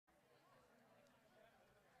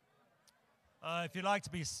If you'd like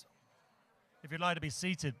to be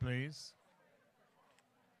seated, please.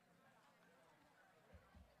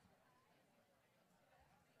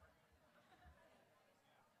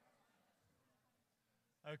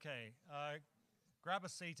 Okay, grab a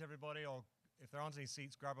seat, everybody, or if there aren't any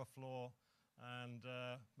seats, grab a floor and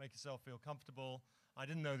make yourself feel comfortable. I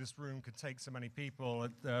didn't know this room could take so many people.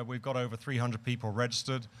 We've got over 300 people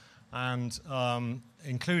registered, and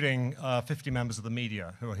including 50 members of the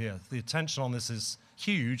media who are here. The attention on this is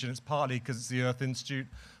huge, and it's partly because it's the Earth Institute,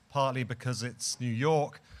 partly because it's New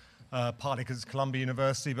York, partly because it's Columbia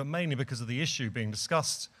University, but mainly because of the issue being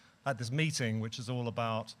discussed at this meeting, which is all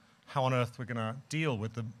about how on earth we're going to deal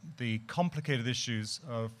with the complicated issues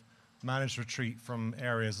of managed retreat from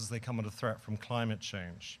areas as they come under threat from climate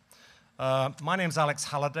change. My name's Alex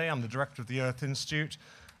Halliday. I'm the director of the Earth Institute.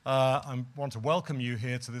 I want to welcome you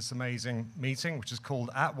here to this amazing meeting, which is called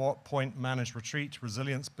At What Point Managed Retreat,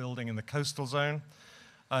 Resilience Building in the Coastal Zone.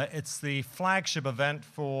 It's the flagship event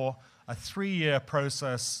for a 3-year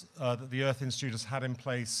process that the Earth Institute has had in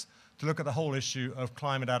place to look at the whole issue of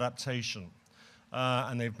climate adaptation.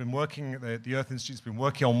 And they've been working, the Earth Institute's been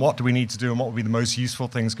working on what do we need to do and what would be the most useful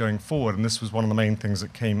things going forward, and this was one of the main things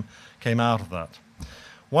that came out of that.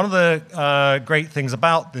 One of the great things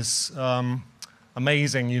about this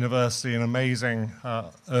amazing university and amazing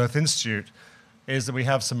Earth Institute is that we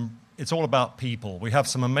have it's all about people. We have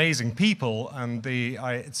some amazing people, and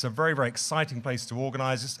it's a very, very exciting place to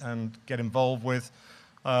organize and get involved with.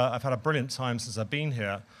 I've had a brilliant time since I've been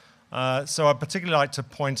here. So I'd particularly like to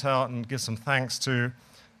point out and give some thanks to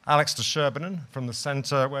Alex de Sherbinen from the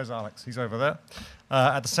Center, where's Alex? He's over there,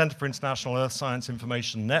 at the Center for International Earth Science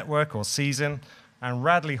Information Network, or CESIN, and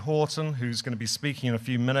Radley Horton, who's going to be speaking in a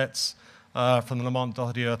few minutes from the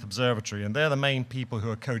Lamont-Doherty Earth Observatory. And they're the main people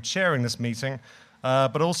who are co-chairing this meeting,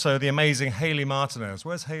 but also the amazing Hayley Martinez.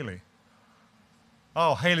 Where's Hayley?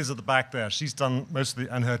 Oh, Hayley's at the back there. She's done most of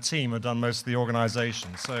and her team have done most of the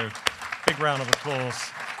organization. So big round of applause.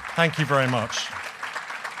 Thank you very much.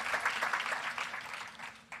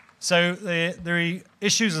 So the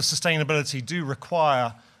issues of sustainability do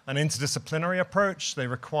require an interdisciplinary approach. They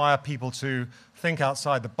require people to think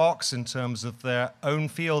outside the box in terms of their own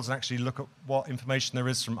fields and actually look at what information there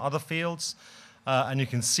is from other fields. And you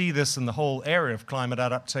can see this in the whole area of climate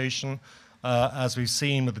adaptation, as we've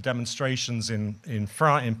seen with the demonstrations in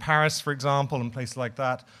Paris, for example, and places like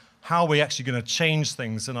that. How are we actually going to change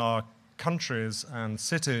things in our countries and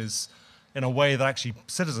cities in a way that actually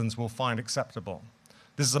citizens will find acceptable?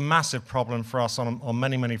 This is a massive problem for us on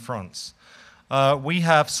many, many fronts. We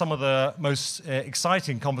have some of the most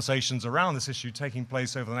exciting conversations around this issue taking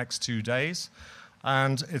place over the next 2 days.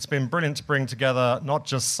 And it's been brilliant to bring together not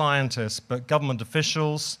just scientists, but government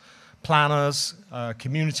officials, planners,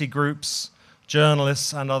 community groups,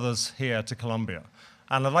 journalists, and others here to Columbia.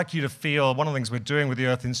 And I'd like you to feel, one of the things we're doing with the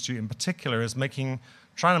Earth Institute in particular is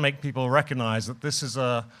trying to make people recognize that this is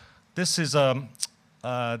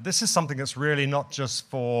something that's really not just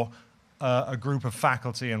for a group of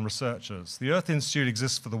faculty and researchers. The Earth Institute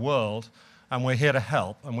exists for the world, and we're here to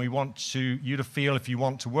help. And we want you to feel, if you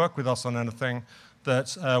want to work with us on anything,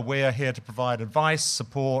 that we're here to provide advice,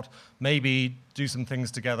 support, maybe do some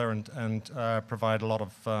things together and provide a lot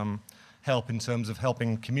of help in terms of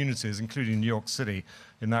helping communities, including New York City,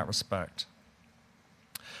 in that respect.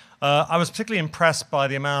 I was particularly impressed by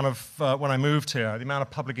the amount of, when I moved here, the amount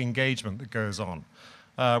of public engagement that goes on,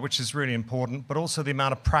 which is really important, but also the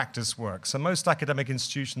amount of practice work. So most academic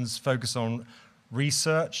institutions focus on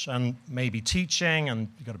research and maybe teaching, and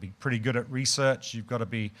you've got to be pretty good at research. You've got to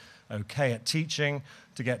be okay at teaching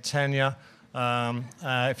to get tenure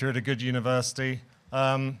if you're at a good university.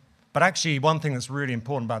 But actually, one thing that's really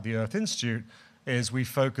important about the Earth Institute is we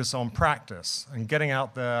focus on practice and getting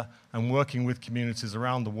out there and working with communities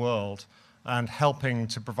around the world and helping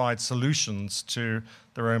to provide solutions to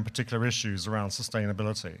their own particular issues around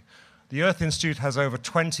sustainability. The Earth Institute has over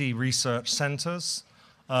 20 research centers.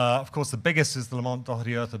 Of course, the biggest is the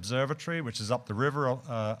Lamont-Doherty Earth Observatory, which is up the river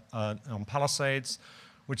on Palisades,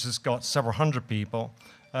 which has got several hundred people.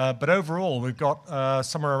 But overall, we've got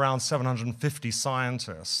somewhere around 750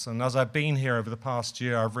 scientists. And as I've been here over the past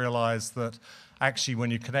year, I've realized that actually when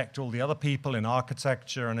you connect all the other people in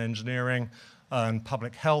architecture and engineering and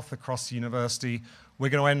public health across the university, we're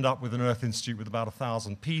going to end up with an Earth Institute with about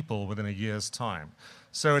 1,000 people within a year's time.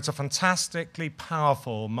 So it's a fantastically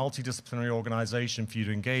powerful multidisciplinary organization for you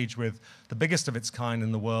to engage with, the biggest of its kind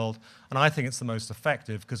in the world. And I think it's the most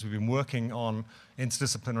effective because we've been working on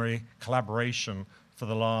interdisciplinary collaboration for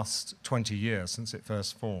the last 20 years since it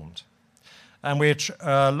first formed. And we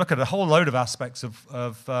look at a whole load of aspects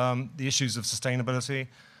of the issues of sustainability.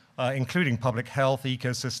 including public health,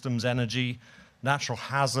 ecosystems, energy, natural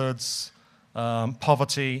hazards,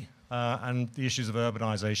 poverty, and the issues of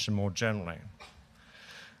urbanization more generally.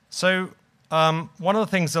 So one of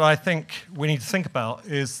the things that I think we need to think about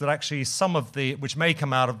is that actually some of the, which may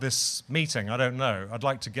come out of this meeting, I don't know, I'd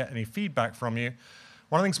like to get any feedback from you.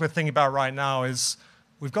 One of the things we're thinking about right now is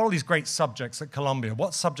we've got all these great subjects at Columbia.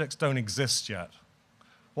 What subjects don't exist yet?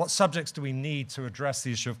 What subjects do we need to address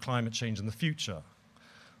the issue of climate change in the future?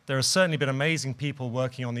 There have certainly been amazing people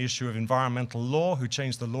working on the issue of environmental law who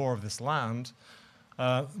changed the law of this land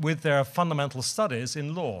with their fundamental studies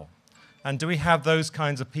in law. And do we have those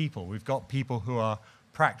kinds of people? We've got people who are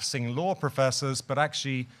practicing law professors, but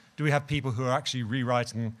actually, do we have people who are actually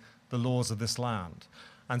rewriting the laws of this land?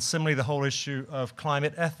 And similarly, the whole issue of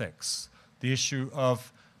climate ethics, the issue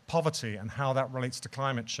of poverty and how that relates to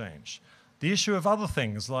climate change, the issue of other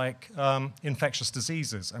things like infectious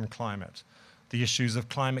diseases and climate, the issues of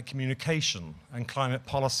climate communication and climate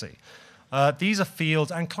policy. These are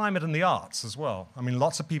fields, and climate and the arts as well. I mean,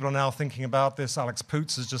 lots of people are now thinking about this. Alex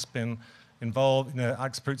Poots has just been involved. You know,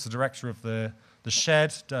 Alex Poots, the director of the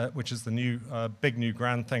Shed, which is the new, big new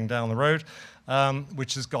grand thing down the road,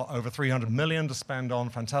 which has got over 300 million to spend on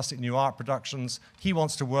fantastic new art productions. He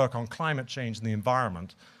wants to work on climate change and the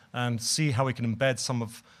environment and see how we can embed some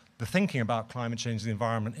of the thinking about climate change and the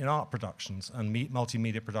environment in art productions and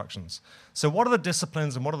multimedia productions. So what are the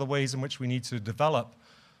disciplines and what are the ways in which we need to develop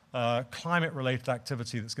climate-related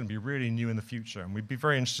activity that's going to be really new in the future? And we'd be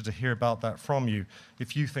very interested to hear about that from you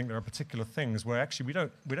if you think there are particular things where actually we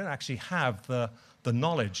don't actually have the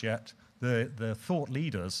knowledge yet, the thought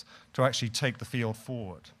leaders, to actually take the field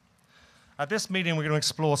forward. At this meeting, we're going to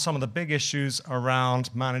explore some of the big issues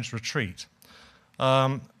around managed retreat.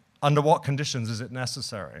 Under what conditions is it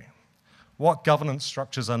necessary? What governance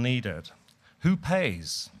structures are needed? Who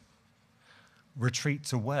pays? Retreat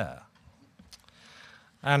to where?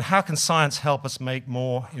 And how can science help us make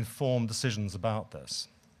more informed decisions about this?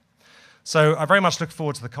 So I very much look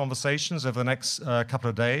forward to the conversations over the next couple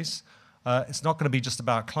of days. It's not going to be just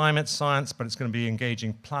about climate science, but it's going to be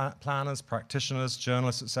engaging planners, practitioners,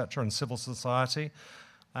 journalists, etc., and civil society.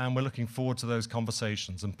 And we're looking forward to those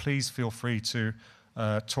conversations. And please feel free to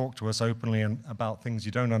talk to us openly about things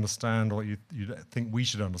you don't understand or you think we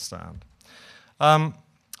should understand. I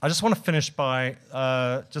just want to finish by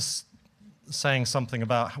just saying something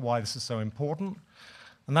about why this is so important.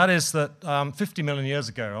 And that is that 50 million years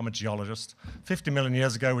ago, I'm a geologist, 50 million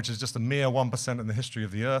years ago, which is just a mere 1% in the history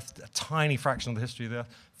of the Earth, a tiny fraction of the history of the Earth,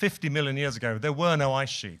 50 million years ago, there were no ice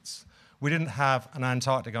sheets. We didn't have an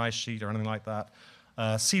Antarctic ice sheet or anything like that.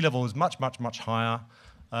 Sea level was much, much, much higher.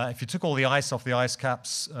 If you took all the ice off the ice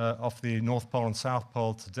caps off the North Pole and South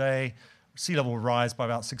Pole today, sea level would rise by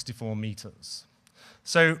about 64 meters.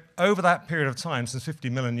 So over that period of time, since 50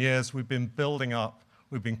 million years, we've been building up,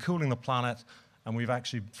 we've been cooling the planet, and we've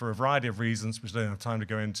actually, for a variety of reasons, which I don't have time to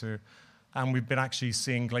go into, and we've been actually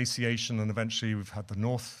seeing glaciation, and eventually we've had the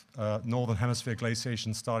northern hemisphere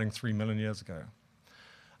glaciation starting 3 million years ago.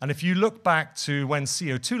 And if you look back to when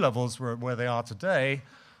CO2 levels were where they are today,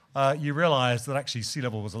 you realize that actually sea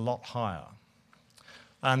level was a lot higher.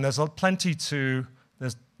 And there's plenty to,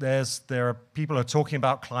 there are people who are talking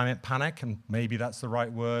about climate panic, and maybe that's the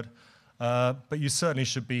right word, but you certainly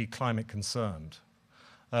should be climate concerned.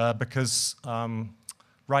 Because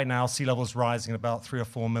right now sea level is rising at about 3 or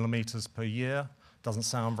 4 millimeters per year. Doesn't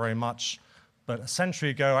sound very much, but a century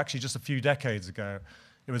ago, actually just a few decades ago,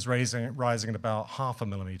 it was rising at about 0.5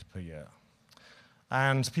 millimeter per year.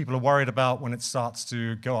 And people are worried about when it starts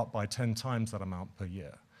to go up by 10 times that amount per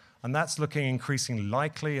year. And that's looking increasingly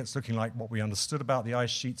likely. It's looking like what we understood about the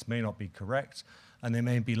ice sheets may not be correct, and they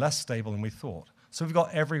may be less stable than we thought. So we've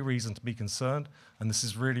got every reason to be concerned, and this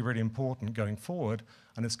is really, really important going forward,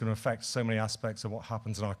 and it's going to affect so many aspects of what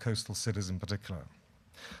happens in our coastal cities in particular.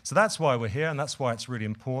 So that's why we're here, and that's why it's really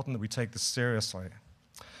important that we take this seriously.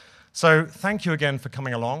 So thank you again for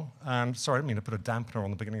coming along, and sorry, I didn't mean to put a dampener on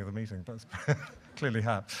the beginning of the meeting, but clearly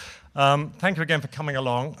have. Thank you again for coming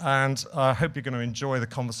along, and I hope you're going to enjoy the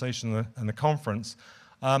conversation and the conference.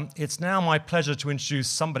 It's now my pleasure to introduce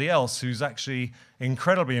somebody else who's actually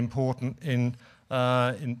incredibly important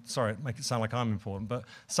sorry, make it sound like I'm important, but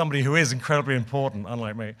somebody who is incredibly important,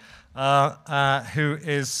 unlike me, who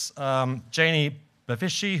is Jainey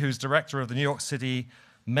Bavishi, who's director of the New York City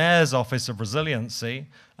Mayor's Office of Resiliency,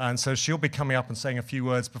 and so she'll be coming up and saying a few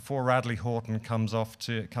words before Radley Horton comes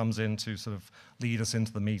in to sort of lead us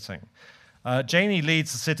into the meeting. Jainey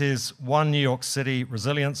leads the city's One New York City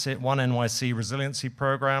Resiliency, One NYC Resiliency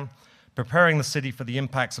program, preparing the city for the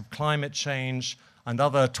impacts of climate change and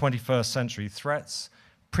other 21st century threats,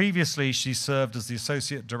 Previously, she served as the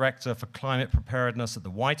Associate Director for Climate Preparedness at the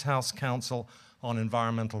White House Council on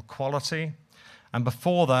Environmental Quality, and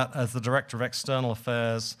before that as the Director of External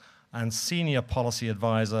Affairs and Senior Policy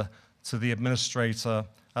Advisor to the Administrator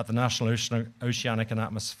at the National Oceanic and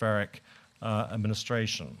Atmospheric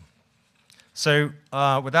Administration. So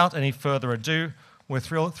without any further ado, we're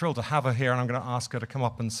thrilled to have her here, and I'm going to ask her to come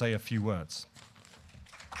up and say a few words.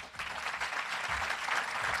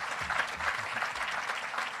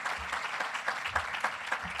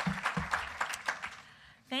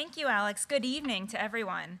 Thank you, Alex. Good evening to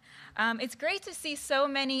everyone. It's great to see so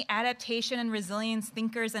many adaptation and resilience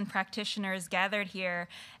thinkers and practitioners gathered here.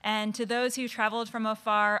 And to those who traveled from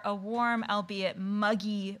afar, a warm, albeit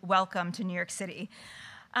muggy, welcome to New York City.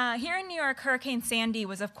 Here in New York, Hurricane Sandy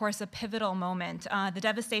was, of course, a pivotal moment. The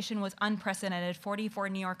devastation was unprecedented. 44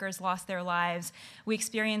 New Yorkers lost their lives. We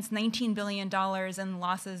experienced $19 billion in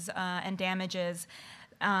losses and damages,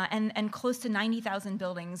 and close to 90,000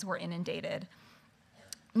 buildings were inundated.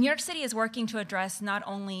 New York City is working to address not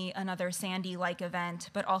only another Sandy-like event,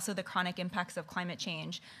 but also the chronic impacts of climate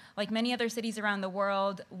change. Like many other cities around the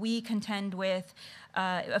world, we contend with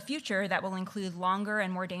a future that will include longer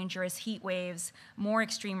and more dangerous heat waves, more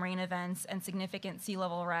extreme rain events, and significant sea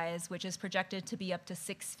level rise, which is projected to be up to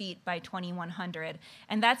 6 feet by 2100.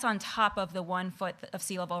 And that's on top of the 1 foot of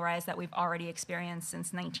sea level rise that we've already experienced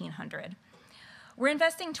since 1900. We're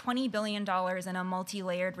investing $20 billion in a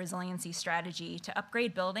multi-layered resiliency strategy to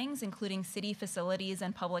upgrade buildings, including city facilities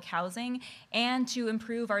and public housing, and to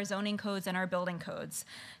improve our zoning codes and our building codes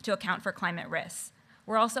to account for climate risks.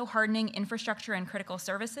 We're also hardening infrastructure and critical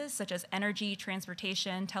services, such as energy,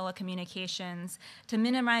 transportation, telecommunications, to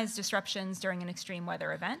minimize disruptions during an extreme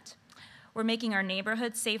weather event. We're making our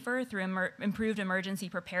neighborhoods safer through improved emergency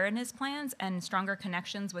preparedness plans and stronger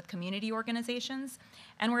connections with community organizations.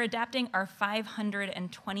 And we're adapting our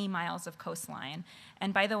 520 miles of coastline.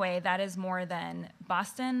 And by the way, that is more than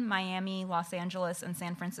Boston, Miami, Los Angeles, and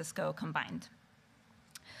San Francisco combined.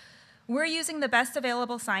 We're using the best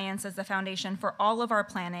available science as the foundation for all of our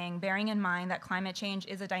planning, bearing in mind that climate change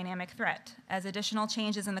is a dynamic threat. As additional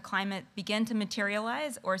changes in the climate begin to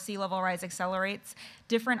materialize or sea level rise accelerates,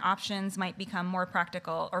 different options might become more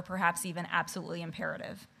practical or perhaps even absolutely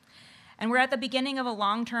imperative. And we're at the beginning of a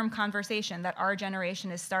long-term conversation that our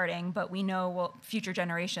generation is starting, but we know future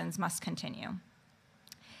generations must continue.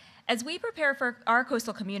 As we prepare for our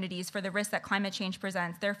coastal communities for the risks that climate change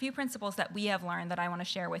presents, there are a few principles that we have learned that I want to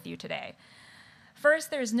share with you today. First,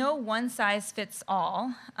 there's no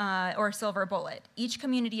one-size-fits-all or silver bullet. Each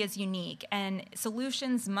community is unique, and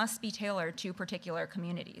solutions must be tailored to particular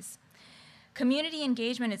communities. Community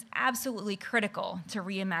engagement is absolutely critical to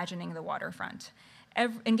reimagining the waterfront.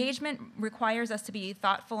 Engagement requires us to be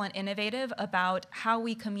thoughtful and innovative about how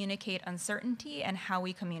we communicate uncertainty and how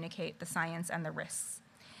we communicate the science and the risks.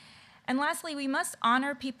 And lastly, we must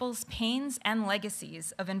honor people's pains and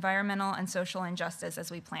legacies of environmental and social injustice as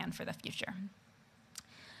we plan for the future.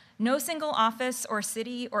 No single office or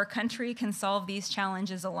city or country can solve these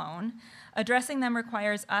challenges alone. Addressing them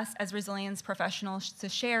requires us as resilience professionals to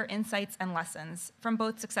share insights and lessons from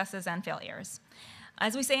both successes and failures.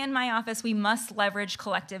 As we say in my office, we must leverage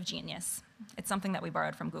collective genius. It's something that we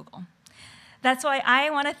borrowed from Google. That's why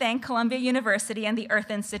I want to thank Columbia University and the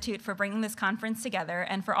Earth Institute for bringing this conference together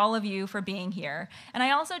and for all of you for being here. And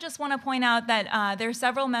I also just want to point out that there are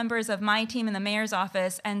several members of my team in the mayor's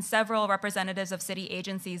office and several representatives of city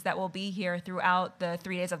agencies that will be here throughout the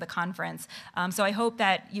 3 days of the conference. So I hope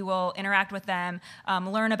that you will interact with them,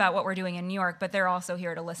 learn about what we're doing in New York, but they're also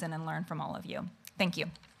here to listen and learn from all of you. Thank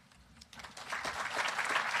you.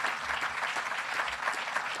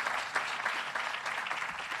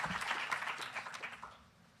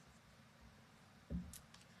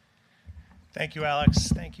 Thank you, Alex.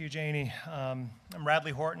 Thank you, Jainey. I'm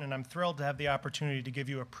Radley Horton, and I'm thrilled to have the opportunity to give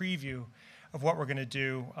you a preview of what we're going to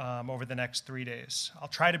do over the next 3 days. I'll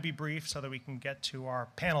try to be brief so that we can get to our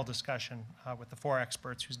panel discussion with the 4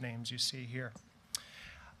 experts whose names you see here.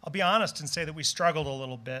 I'll be honest and say that we struggled a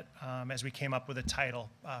little bit as we came up with a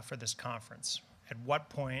title for this conference. At what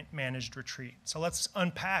point managed retreat? So let's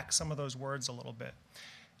unpack some of those words a little bit.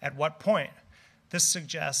 At what point? This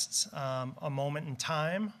suggests a moment in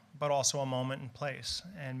time, but also a moment in place,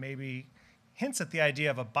 and maybe hints at the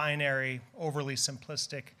idea of a binary, overly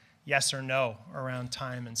simplistic yes or no around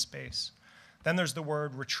time and space. Then there's the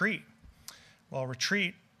word retreat. Well,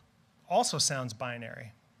 retreat also sounds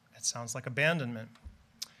binary. It sounds like abandonment.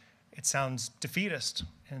 It sounds defeatist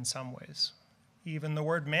in some ways. Even the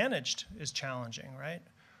word managed is challenging, right?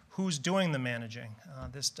 who's doing the managing.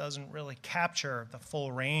 This doesn't really capture the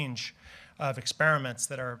full range of experiments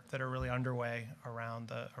that are really underway around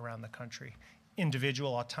the country.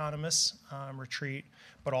 Individual autonomous retreat,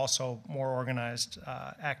 but also more organized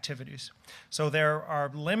activities. So there are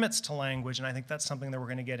limits to language, and I think that's something that we're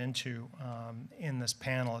going to get into in this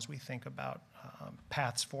panel as we think about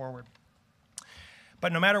paths forward.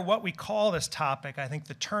 But no matter what we call this topic, I think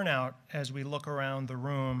the turnout as we look around the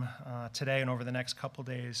room today and over the next couple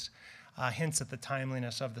days hints at the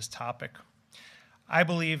timeliness of this topic. I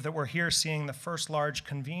believe that we're here seeing the first large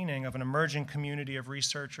convening of an emerging community of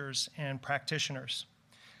researchers and practitioners,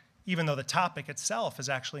 even though the topic itself is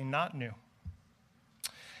actually not new.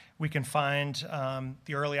 We can find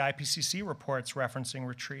the early IPCC reports referencing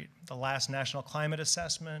retreat. The last National Climate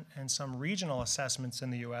Assessment and some regional assessments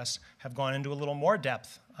in the US have gone into a little more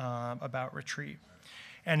depth about retreat.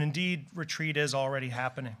 And indeed, retreat is already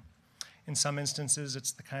happening. In some instances,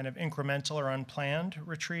 it's the kind of incremental or unplanned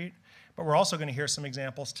retreat, but we're also going to hear some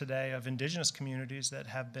examples today of indigenous communities that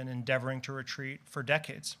have been endeavoring to retreat for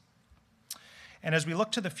decades. And as we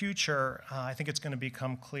look to the future, I think it's going to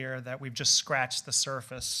become clear that we've just scratched the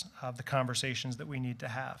surface of the conversations that we need to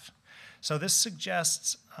have. So this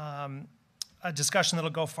suggests a discussion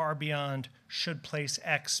that'll go far beyond should place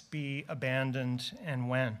X be abandoned and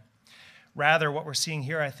when. Rather, what we're seeing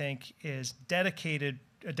here, I think, is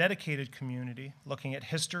a dedicated community looking at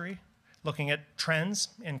history, looking at trends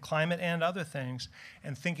in climate and other things,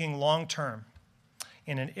 and thinking long-term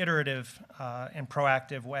in an iterative and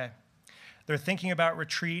proactive way. They're thinking about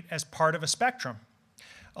retreat as part of a spectrum,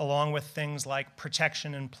 along with things like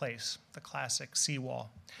protection in place, the classic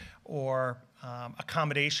seawall, or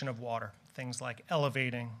accommodation of water, things like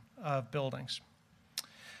elevating of buildings.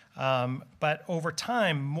 But over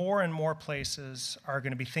time, more and more places are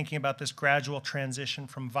going to be thinking about this gradual transition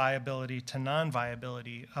from viability to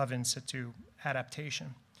non-viability of in situ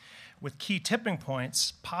adaptation, with key tipping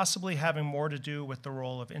points possibly having more to do with the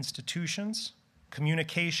role of institutions,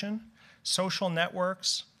 communication, social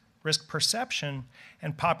networks, risk perception,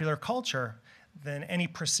 and popular culture than any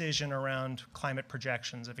precision around climate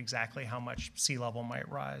projections of exactly how much sea level might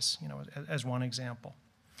rise, as one example.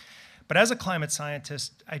 But as a climate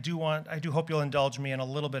scientist, I do hope you'll indulge me in a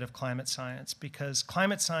little bit of climate science, because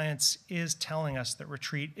climate science is telling us that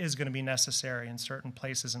retreat is going to be necessary in certain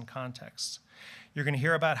places and contexts. You're going to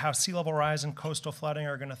hear about how sea level rise and coastal flooding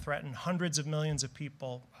are going to threaten hundreds of millions of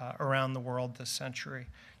people around the world this century,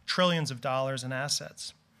 trillions of dollars in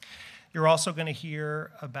assets. You're also going to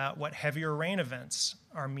hear about what heavier rain events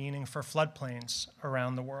are meaning for floodplains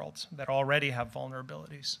around the world that already have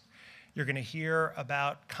vulnerabilities. You're going to hear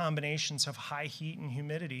about combinations of high heat and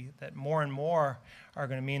humidity that more and more are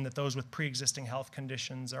going to mean that those with pre-existing health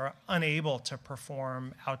conditions are unable to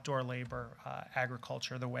perform outdoor labor,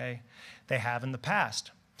 agriculture the way they have in the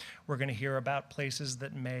past. We're going to hear about places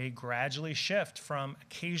that may gradually shift from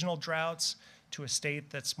occasional droughts to a state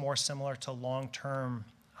that's more similar to long-term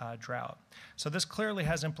drought. So this clearly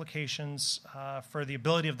has implications for the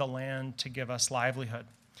ability of the land to give us livelihood.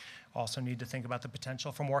 Also need to think about the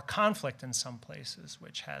potential for more conflict in some places,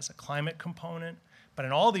 which has a climate component. But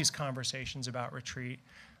in all these conversations about retreat,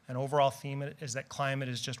 an overall theme is that climate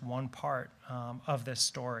is just one part of this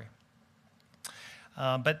story.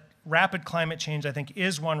 But rapid climate change, I think,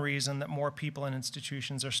 is one reason that more people and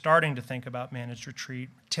institutions are starting to think about managed retreat,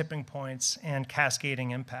 tipping points, and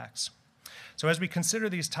cascading impacts. So as we consider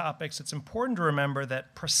these topics, it's important to remember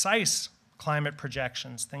that precise climate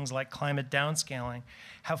projections, things like climate downscaling,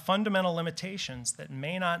 have fundamental limitations that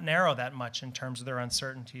may not narrow that much in terms of their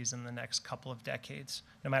uncertainties in the next couple of decades,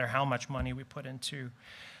 no matter how much money we put into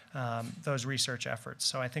those research efforts.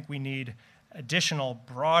 So I think we need additional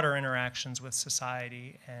broader interactions with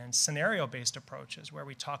society and scenario-based approaches where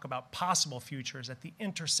we talk about possible futures at the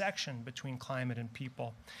intersection between climate and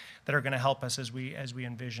people that are going to help us as we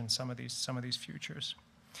envision some of these futures,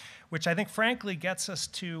 which I think frankly gets us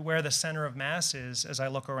to where the center of mass is as I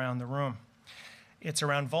look around the room. It's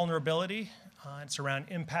around vulnerability, it's around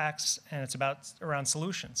impacts, and it's around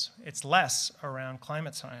solutions. It's less around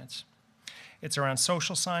climate science. It's around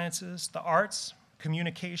social sciences, the arts,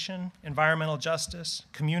 communication, environmental justice,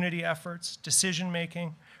 community efforts,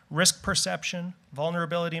 decision-making, risk perception,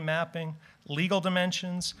 vulnerability mapping, legal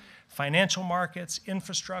dimensions, financial markets,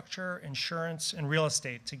 infrastructure, insurance, and real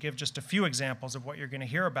estate, to give just a few examples of what you're going to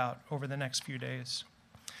hear about over the next few days.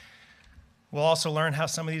 We'll also learn how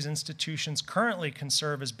some of these institutions currently can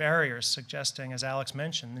serve as barriers, suggesting, as Alex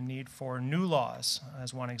mentioned, the need for new laws,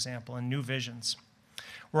 as one example, and new visions.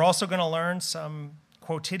 We're also going to learn some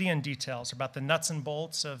quotidian details about the nuts and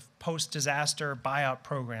bolts of post-disaster buyout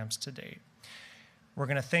programs to date. We're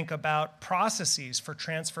going to think about processes for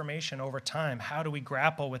transformation over time. How do we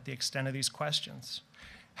grapple with the extent of these questions?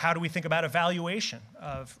 How do we think about evaluation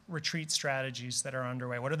of retreat strategies that are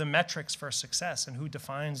underway? What are the metrics for success and who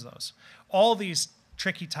defines those? All these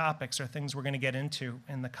tricky topics are things we're going to get into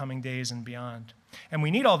in the coming days and beyond. And we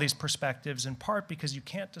need all these perspectives in part because you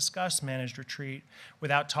can't discuss managed retreat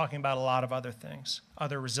without talking about a lot of other things.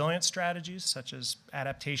 Other resilience strategies, such as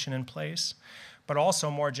adaptation in place, but also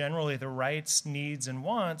more generally the rights, needs, and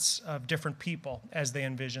wants of different people as they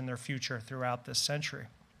envision their future throughout this century.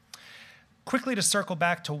 Quickly to circle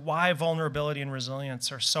back to why vulnerability and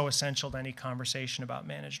resilience are so essential to any conversation about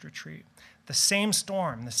managed retreat. The same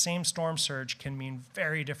storm surge can mean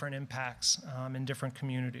very different impacts in different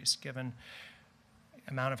communities, given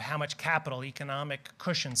amount of how much capital, economic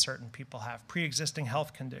cushion certain people have, pre-existing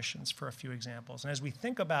health conditions, for a few examples. And as we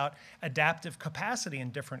think about adaptive capacity in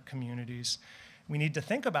different communities, we need to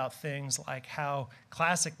think about things like how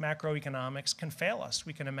classic macroeconomics can fail us.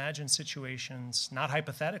 We can imagine situations, not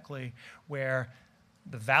hypothetically, where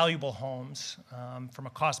the valuable homes, from a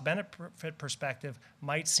cost-benefit perspective,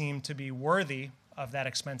 might seem to be worthy of that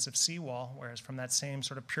expensive seawall, whereas from that same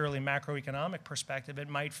sort of purely macroeconomic perspective, it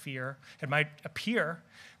might appear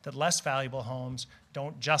that less valuable homes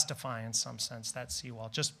don't justify, in some sense, that seawall.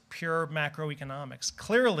 Just pure macroeconomics.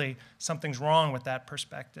 Clearly, something's wrong with that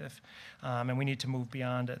perspective, and we need to move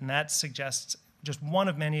beyond it. And that suggests just one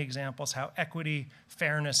of many examples how equity,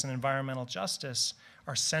 fairness, and environmental justice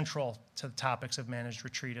are central to the topics of managed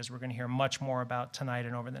retreat, as we're going to hear much more about tonight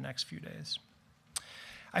and over the next few days.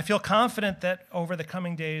 I feel confident that over the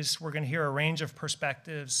coming days, we're going to hear a range of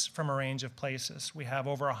perspectives from a range of places. We have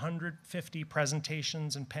over 150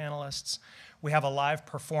 presentations and panelists. We have a live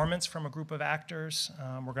performance from a group of actors.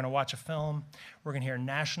 We're going to watch a film. We're going to hear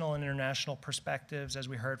national and international perspectives, as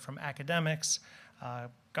we heard from academics,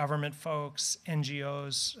 government folks,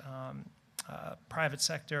 NGOs, private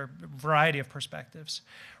sector, variety of perspectives.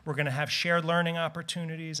 We're going to have shared learning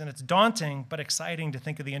opportunities, and it's daunting but exciting to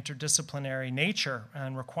think of the interdisciplinary nature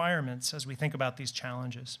and requirements as we think about these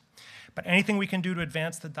challenges. But anything we can do to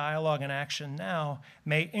advance the dialogue and action now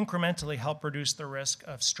may incrementally help reduce the risk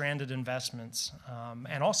of stranded investments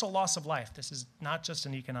and also loss of life. This is not just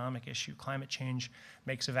an economic issue. Climate change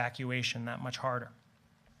makes evacuation that much harder.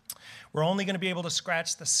 We're only going to be able to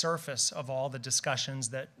scratch the surface of all the discussions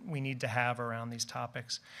that we need to have around these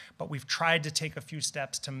topics, but we've tried to take a few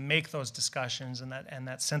steps to make those discussions and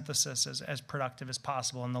that synthesis as productive as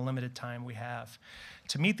possible in the limited time we have.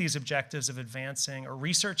 To meet these objectives of advancing a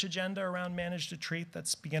research agenda around managed retreat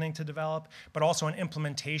that's beginning to develop, but also an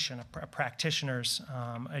implementation, a practitioner's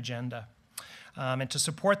agenda. And to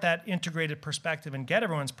support that integrated perspective and get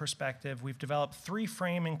everyone's perspective, we've developed 3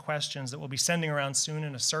 framing questions that we'll be sending around soon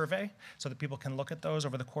in a survey so that people can look at those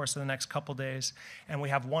over the course of the next couple days. And we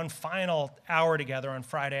have one final hour together on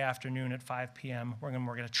Friday afternoon at 5 p.m. We're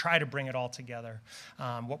going to try to bring it all together,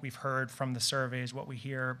 what we've heard from the surveys, what we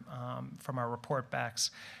hear from our report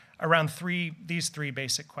backs, around these three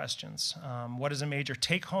basic questions. What is a major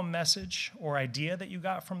take-home message or idea that you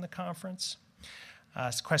got from the conference?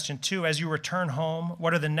 Question 2, as you return home,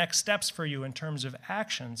 what are the next steps for you in terms of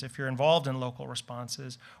actions if you're involved in local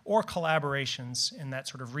responses or collaborations in that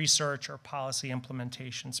sort of research or policy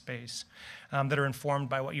implementation space that are informed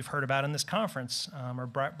by what you've heard about in this conference or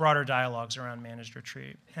broader dialogues around managed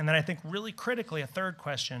retreat? And then I think really critically, a third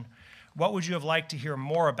question, what would you have liked to hear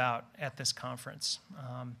more about at this conference?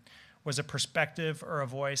 Was a perspective or a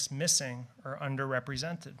voice missing or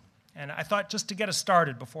underrepresented? And I thought just to get us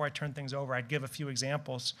started, before I turn things over, I'd give a few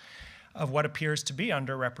examples of what appears to be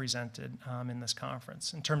underrepresented in this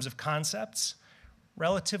conference. In terms of concepts,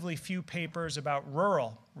 relatively few papers about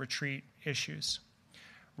rural retreat issues,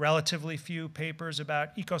 relatively few papers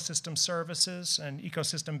about ecosystem services and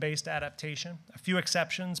ecosystem-based adaptation, a few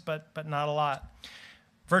exceptions, but not a lot.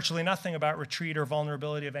 Virtually nothing about retreat or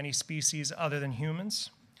vulnerability of any species other than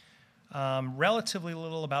humans. Relatively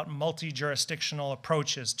little about multi-jurisdictional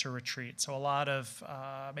approaches to retreat. So a lot of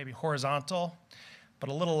maybe horizontal, but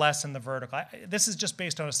a little less in the vertical. This is just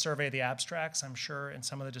based on a survey of the abstracts. I'm sure in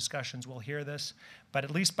some of the discussions we'll hear this, but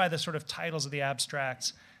at least by the sort of titles of the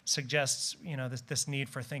abstracts suggests this need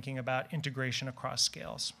for thinking about integration across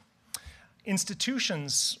scales.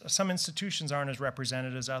 Institutions, some institutions aren't as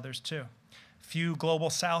represented as others too. Few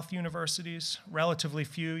Global South universities, relatively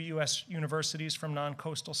few U.S. universities from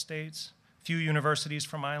non-coastal states, few universities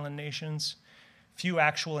from island nations, few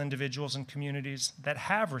actual individuals and communities that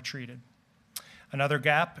have retreated. Another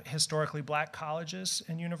gap, historically black colleges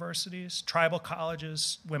and universities, tribal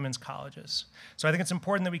colleges, women's colleges. So I think it's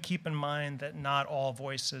important that we keep in mind that not all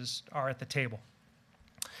voices are at the table.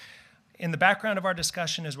 In the background of our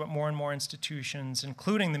discussion is what more and more institutions,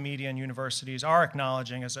 including the media and universities, are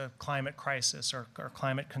acknowledging as a climate crisis or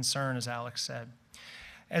climate concern, as Alex said.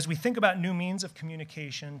 As we think about new means of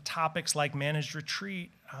communication, topics like managed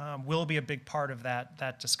retreat will be a big part of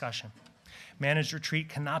that discussion. Managed retreat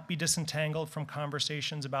cannot be disentangled from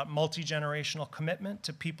conversations about multi-generational commitment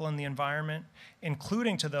to people and the environment,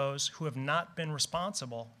 including to those who have not been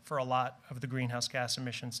responsible for a lot of the greenhouse gas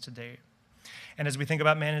emissions to date. And as we think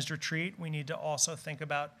about managed retreat, we need to also think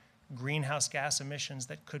about greenhouse gas emissions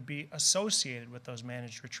that could be associated with those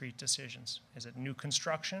managed retreat decisions. Is it new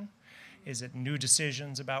construction? Is it new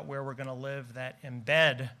decisions about where we're going to live that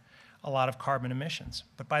embed a lot of carbon emissions?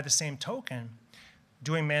 But by the same token,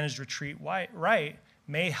 doing managed retreat right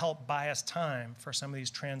may help buy us time for some of these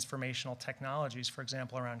transformational technologies, for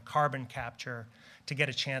example, around carbon capture, to get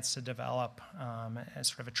a chance to develop as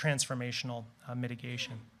sort of a transformational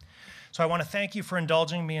mitigation. So I want to thank you for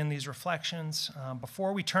indulging me in these reflections.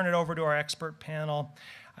 Before we turn it over to our expert panel,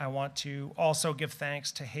 I want to also give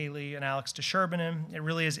thanks to Haley and Alex DeSherbanen. It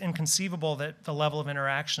really is inconceivable that the level of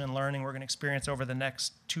interaction and learning we're going to experience over the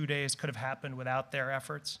next 2 days could have happened without their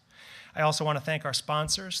efforts. I also want to thank our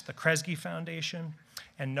sponsors, the Kresge Foundation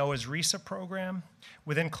and NOAA's RISA program.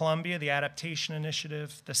 Within Columbia, the Adaptation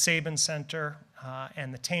Initiative, the Sabin Center,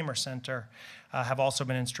 and the Tamer Center have also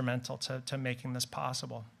been instrumental to making this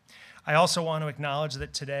possible. I also want to acknowledge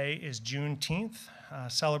that today is Juneteenth,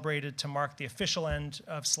 celebrated to mark the official end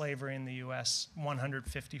of slavery in the U.S.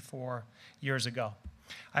 154 years ago.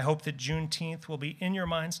 I hope that Juneteenth will be in your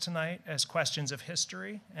minds tonight as questions of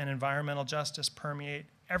history and environmental justice permeate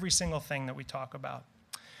every single thing that we talk about.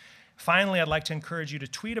 Finally, I'd like to encourage you to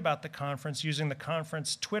tweet about the conference using the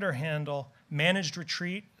conference Twitter handle Managed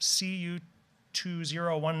Retreat,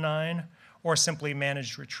 CU2019, or simply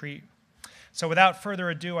Managed Retreat. So without further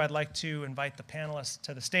ado, I'd like to invite the panelists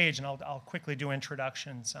to the stage, and I'll quickly do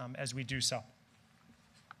introductions as we do so.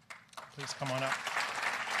 Please come on up.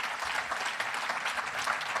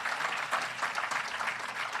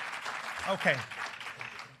 Okay,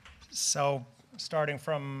 so starting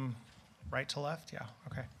from right to left, yeah,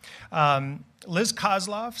 okay. Liz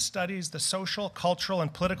Koslov studies the social, cultural,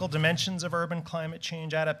 and political dimensions of urban climate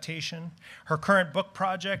change adaptation. Her current book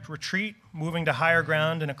project, Retreat, Moving to Higher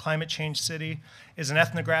Ground in a Climate Change City, is an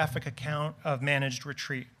ethnographic account of managed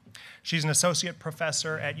retreat. She's an associate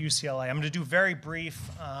professor at UCLA. I'm going to do very brief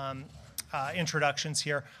introductions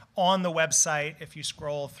here. On the website, if you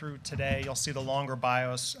scroll through today, you'll see the longer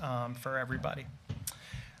bios for everybody.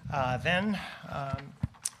 Then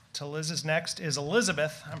to Liz's next is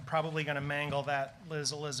Elizabeth. I'm probably going to mangle that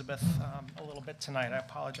Elizabeth a little bit tonight. I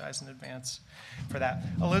apologize in advance for that.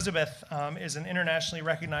 Elizabeth is an internationally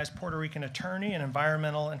recognized Puerto Rican attorney and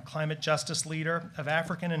environmental and climate justice leader of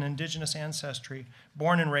African and indigenous ancestry,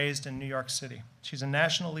 born and raised in New York City. She's a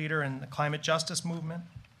national leader in the climate justice movement,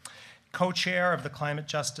 co-chair of the Climate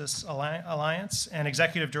Justice Alliance, and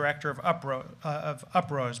executive director of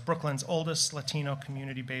UPROSE, Brooklyn's oldest Latino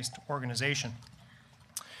community-based organization.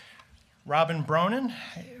 Robin Bronen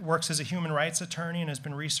works as a human rights attorney and has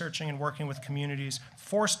been researching and working with communities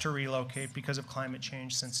forced to relocate because of climate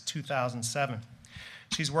change since 2007.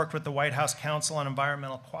 She's worked with the White House Council on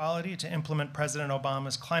Environmental Quality to implement President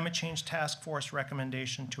Obama's Climate Change Task Force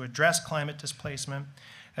recommendation to address climate displacement,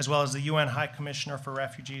 as well as the UN High Commissioner for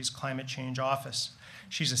Refugees Climate Change Office.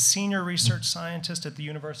 She's a senior research scientist at the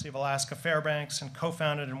University of Alaska Fairbanks and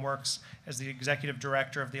co-founded and works as the executive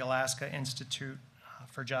director of the Alaska Institute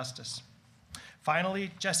for Justice. Finally,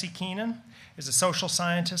 Jesse Keenan is a social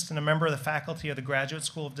scientist and a member of the faculty of the Graduate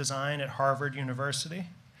School of Design at Harvard University.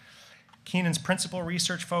 Keenan's principal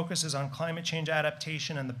research focus is on climate change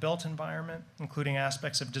adaptation and the built environment, including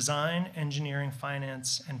aspects of design, engineering,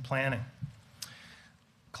 finance, and planning.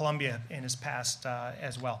 Columbia in his past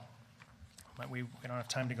as well. But we don't have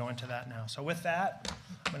time to go into that now. So with that,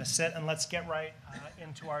 I'm going to sit and let's get right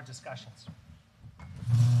into our discussions.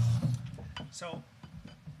 So,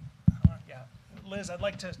 yeah, Liz, I'd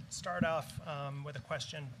like to start off with a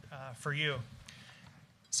question for you.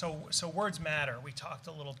 So words matter. We talked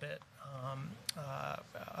a little bit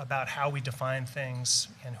about how we define things,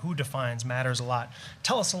 and who defines matters a lot.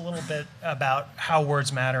 Tell us a little bit about how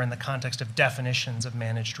words matter in the context of definitions of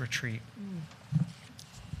managed retreat.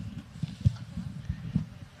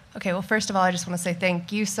 Okay, well, first of all, I just want to say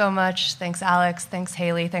thank you so much. Thanks, Alex. Thanks,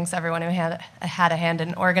 Haley. Thanks, everyone who had a hand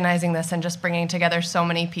in organizing this and just bringing together so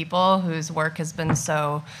many people whose work has been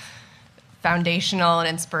so foundational and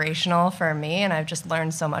inspirational for me. And I've just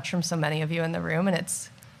learned so much from so many of you in the room, and it's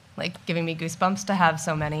like giving me goosebumps to have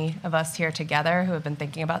so many of us here together who have been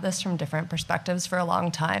thinking about this from different perspectives for a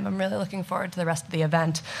long time. I'm really looking forward to the rest of the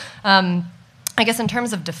event. I guess in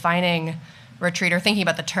terms of defining retreat or thinking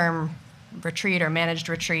about the term retreat or managed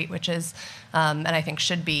retreat, which is, and I think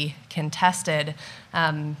should be contested,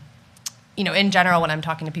 in general, when I'm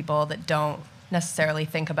talking to people that don't necessarily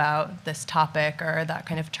think about this topic or that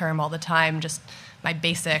kind of term all the time, just my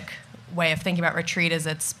basic way of thinking about retreat is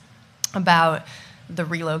it's about the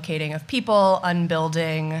relocating of people,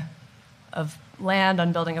 unbuilding of land,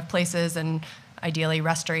 unbuilding of places, and ideally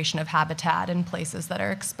restoration of habitat in places that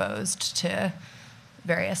are exposed to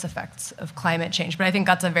various effects of climate change. But I think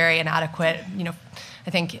that's a very inadequate, I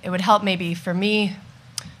think it would help maybe for me,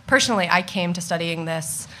 personally, I came to studying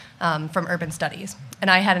this from urban studies. And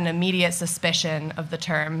I had an immediate suspicion of the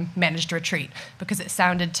term managed retreat because it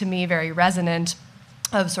sounded to me very resonant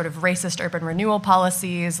of sort of racist urban renewal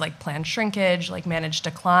policies like planned shrinkage, like managed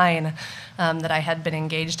decline, that I had been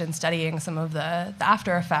engaged in studying some of the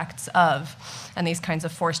after effects of, and these kinds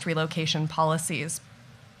of forced relocation policies.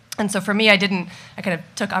 And so for me, I kind of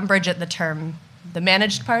took umbrage at the term, the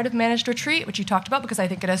managed part of managed retreat, which you talked about, because I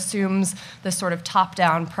think it assumes this sort of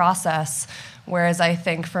top-down process, whereas I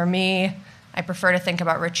think for me, I prefer to think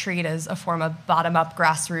about retreat as a form of bottom-up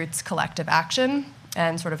grassroots collective action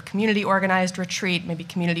and sort of community-organized retreat, maybe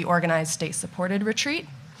community-organized state-supported retreat.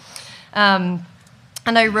 And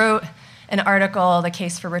I wrote an article, The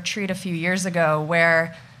Case for Retreat, a few years ago,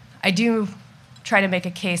 where I do try to make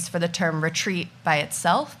a case for the term retreat by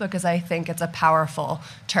itself because I think it's a powerful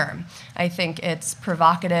term. I think it's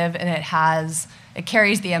provocative and it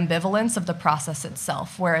carries the ambivalence of the process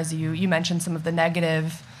itself, whereas you mentioned some of the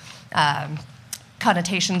negative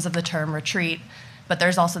connotations of the term retreat, but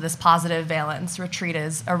there's also this positive valence. Retreat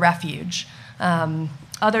is a refuge.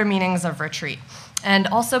 Other meanings of retreat. And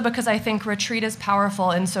also because I think retreat is powerful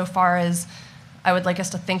insofar as I would like us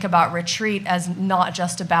to think about retreat as not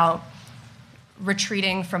just about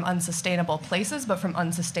retreating from unsustainable places, but from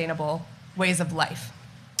unsustainable ways of life.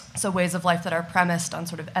 So ways of life that are premised on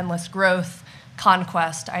sort of endless growth,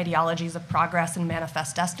 conquest, ideologies of progress, and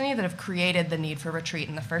manifest destiny that have created the need for retreat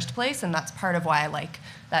in the first place, and that's part of why I like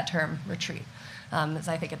that term retreat, as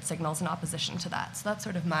I think it signals an opposition to that. So that's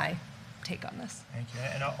sort of my take on this. Thank you.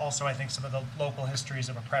 And also I think some of the local histories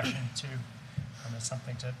of oppression, too, is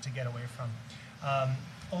something to get away from.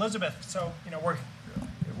 Elizabeth, so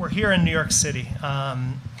we're here in New York City.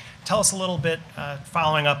 Tell us a little bit,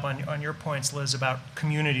 following up on your points, Liz, about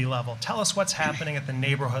community level. Tell us what's happening at the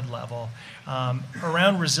neighborhood level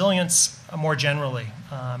around resilience more generally,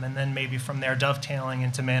 and then maybe from there dovetailing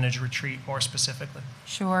into managed retreat more specifically.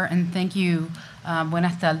 Sure, and thank you.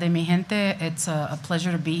 Buenas tardes, mi gente. It's a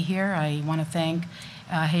pleasure to be here. I want to thank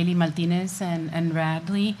Haley Martinez and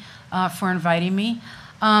Radley for inviting me.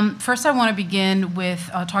 First, I want to begin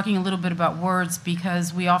with talking a little bit about words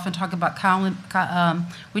because we often talk about climate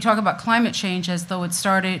change as though it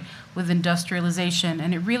started with industrialization,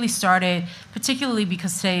 and it really started, particularly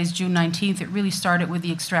because today is June 19th, it really started with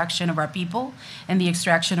the extraction of our people and the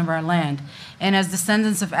extraction of our land. And as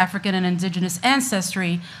descendants of African and indigenous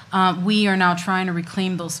ancestry, we are now trying to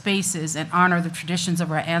reclaim those spaces and honor the traditions of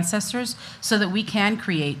our ancestors so that we can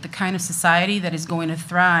create the kind of society that is going to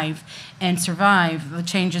thrive and survive the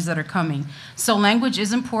changes that are coming. So language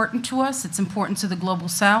is important to us. It's important to the global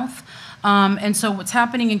South. And so what's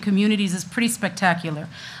happening in communities is pretty spectacular.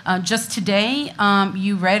 Just today,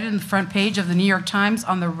 you read in the front page of the New York Times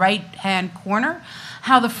on the right-hand corner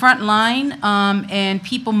how the front line and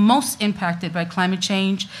people most impacted by climate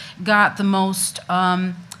change got the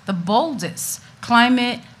boldest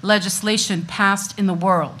climate legislation passed in the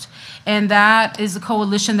world. And that is a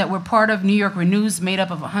coalition that we're part of, New York Renews, made up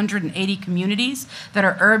of 180 communities that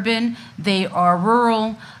are urban, they are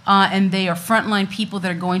rural, and they are frontline people that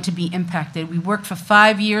are going to be impacted. We worked for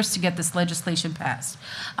 5 years to get this legislation passed.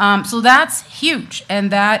 So that's huge,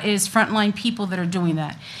 and that is frontline people that are doing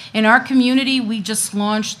that. In our community, we just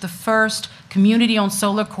launched the first community-owned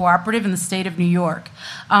solar cooperative in the state of New York.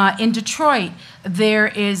 In Detroit, there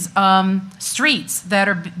is streets that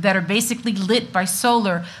are basically lit by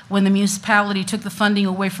solar when the municipality took the funding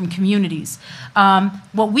away from communities.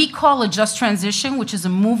 What we call a just transition, which is a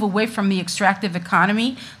move away from the extractive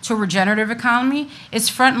economy to a regenerative economy, is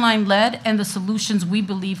frontline led, and the solutions we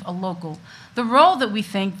believe are local. The role that we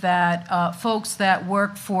think that folks that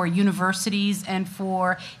work for universities and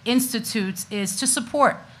for institutes is to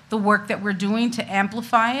support the work that we're doing to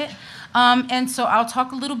amplify it. And so I'll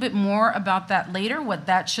talk a little bit more about that later, what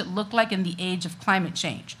that should look like in the age of climate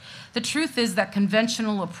change. The truth is that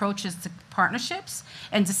conventional approaches to partnerships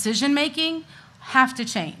and decision-making have to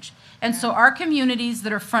change. And so our communities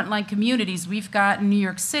that are frontline communities, we've got in New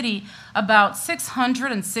York City about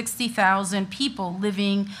 660,000 people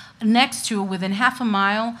living next to, within half a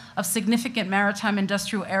mile of significant maritime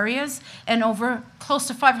industrial areas, and over close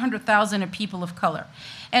to 500,000 are people of color.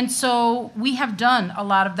 And so we have done a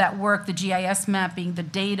lot of that work, the GIS mapping, the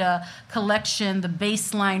data collection, the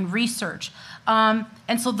baseline research.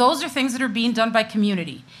 And so those are things that are being done by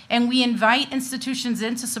community. And we invite institutions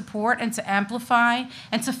in to support and to amplify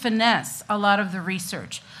and to finesse a lot of the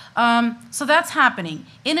research. So that's happening.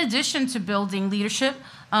 In addition to building leadership,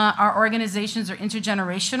 our organizations are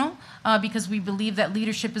intergenerational because we believe that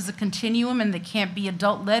leadership is a continuum and they can't be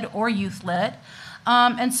adult-led or youth-led.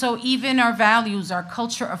 And so even our values, our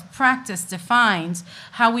culture of practice defines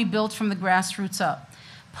how we build from the grassroots up.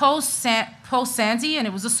 Post-Sandy, and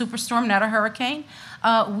it was a superstorm, not a hurricane,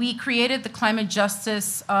 we created the Climate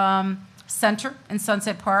Justice Center in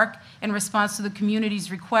Sunset Park in response to the community's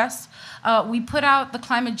request. We put out the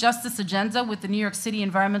Climate Justice Agenda with the New York City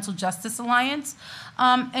Environmental Justice Alliance.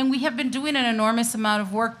 And we have been doing an enormous amount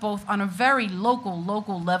of work both on a very local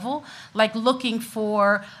level, like looking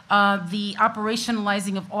for the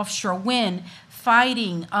operationalizing of offshore wind,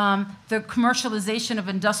 fighting the commercialization of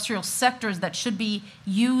industrial sectors that should be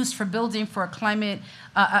used for building for climate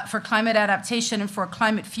adaptation and for a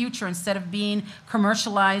climate future instead of being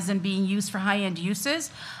commercialized and being used for high-end uses,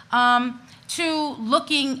 to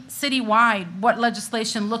looking citywide what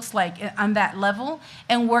legislation looks like on that level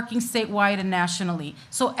and working statewide and nationally.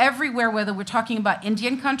 So everywhere, whether we're talking about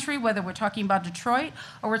Indian country, whether we're talking about Detroit,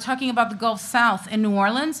 or we're talking about the Gulf South in New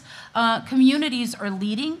Orleans, communities are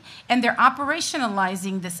leading and they're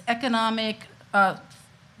operationalizing this economic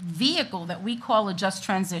vehicle that we call a just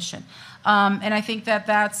transition. And I think that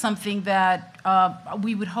that's something that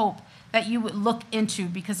we would hope that you would look into,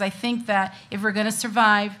 because I think that if we're going to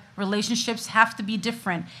survive, relationships have to be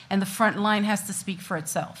different, and the front line has to speak for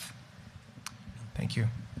itself. Thank you.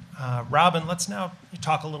 Robin, let's now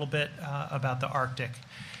talk a little bit about the Arctic.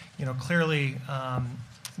 You know, clearly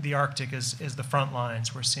the Arctic is the front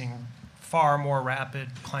lines. We're seeing far more rapid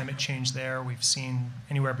climate change there. We've seen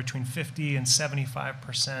anywhere between 50 and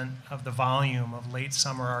 75% of the volume of late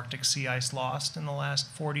summer Arctic sea ice lost in the last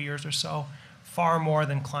 40 years or so. Far more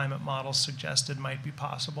than climate models suggested might be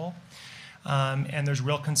possible. And there's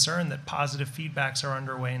real concern that positive feedbacks are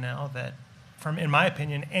underway now that, in my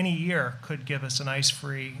opinion, any year could give us an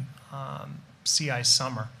ice-free sea ice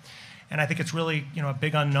summer. And I think it's really, a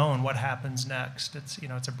big unknown what happens next. It's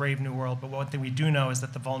a brave new world, but one thing we do know is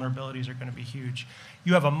that the vulnerabilities are going to be huge.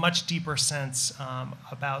 You have a much deeper sense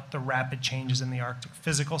about the rapid changes in the Arctic,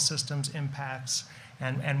 physical systems, impacts,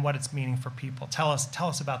 and what it's meaning for people. Tell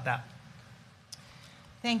us about that.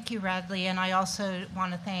 Thank you, Radley, and I also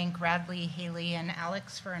want to thank Radley, Haley, and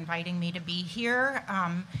Alex for inviting me to be here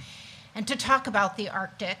and to talk about the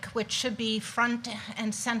Arctic, which should be front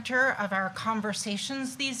and center of our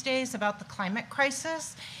conversations these days about the climate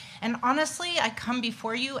crisis. And honestly, I come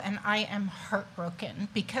before you and I am heartbroken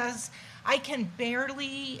because I can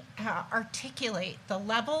barely articulate the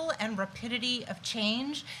level and rapidity of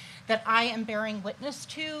change that I am bearing witness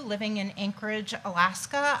to living in Anchorage,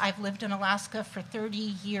 Alaska. I've lived in Alaska for 30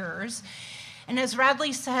 years. And as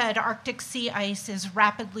Radley said, Arctic sea ice is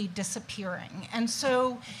rapidly disappearing. And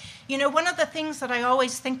so, one of the things that I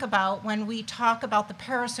always think about when we talk about the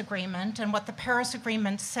Paris Agreement and what the Paris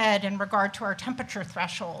Agreement said in regard to our temperature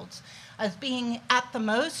thresholds as being at the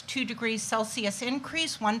most 2 degrees Celsius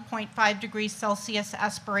increase, 1.5 degrees Celsius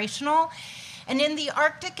aspirational. And in the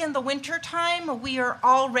Arctic in the wintertime, we are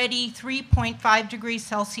already 3.5 degrees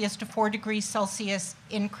Celsius to 4 degrees Celsius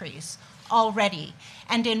increase already.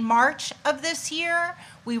 And in March of this year,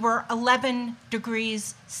 we were 11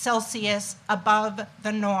 degrees Celsius above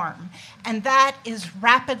the norm. And that is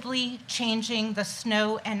rapidly changing the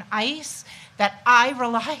snow and ice that I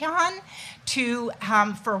rely on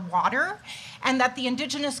for water, and that the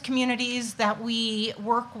indigenous communities that we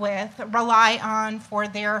work with rely on for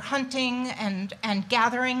their hunting and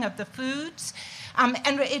gathering of the foods. And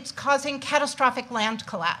it's causing catastrophic land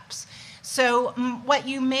collapse. So what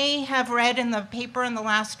you may have read in the paper in the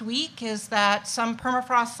last week is that some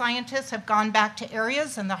permafrost scientists have gone back to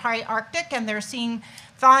areas in the high Arctic and they're seeing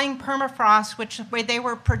thawing permafrost, where they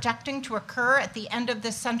were projecting to occur at the end of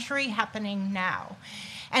this century, happening now.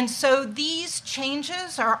 And so these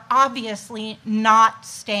changes are obviously not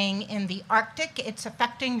staying in the Arctic. It's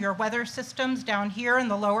affecting your weather systems down here in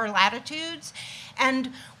the lower latitudes.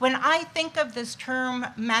 And when I think of this term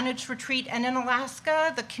managed retreat, and in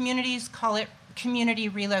Alaska, the communities call it community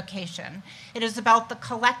relocation. It is about the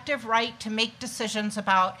collective right to make decisions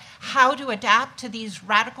about how to adapt to these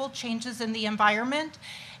radical changes in the environment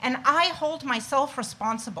And I hold myself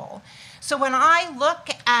responsible. So when I look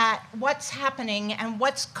at what's happening and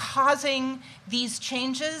what's causing these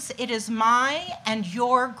changes, it is my and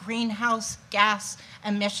your greenhouse gas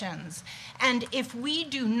emissions. And if we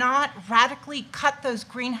do not radically cut those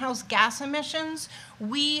greenhouse gas emissions,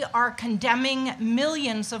 we are condemning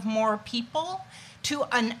millions of more people to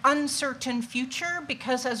an uncertain future,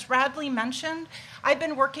 because as Radley mentioned, I've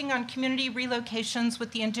been working on community relocations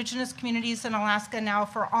with the indigenous communities in Alaska now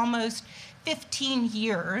for almost 15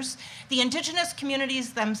 years. The indigenous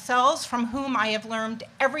communities themselves, from whom I have learned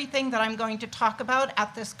everything that I'm going to talk about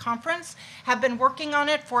at this conference, have been working on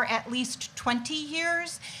it for at least 20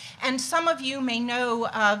 years. And some of you may know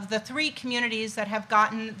of the 3 communities that have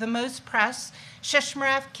gotten the most press,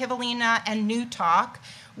 Shishmaref, Kivalina, and Newtalk,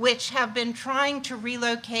 which have been trying to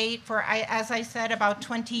relocate for, as I said, about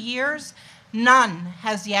 20 years. None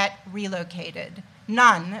has yet relocated.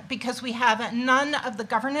 None, because we have none of the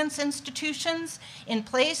governance institutions in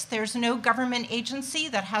place. There's no government agency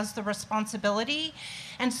that has the responsibility.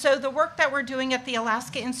 And so the work that we're doing at the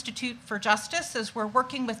Alaska Institute for Justice is we're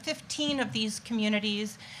working with 15 of these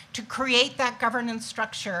communities to create that governance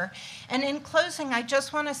structure. And in closing, I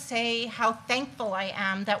just want to say how thankful I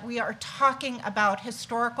am that we are talking about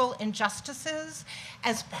historical injustices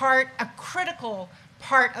as a critical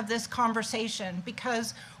part of this conversation,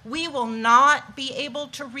 because we will not be able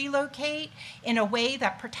to relocate in a way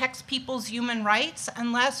that protects people's human rights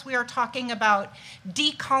unless we are talking about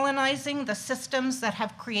decolonizing the systems that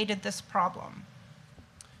have created this problem.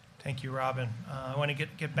 Thank you, Robin. I want to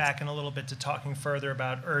get back in a little bit to talking further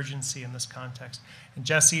about urgency in this context. And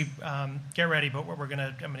Jesse, get ready, but I'm going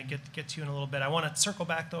to get to you in a little bit. I want to circle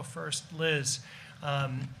back though first, Liz.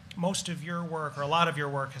 Most of your work, or a lot of your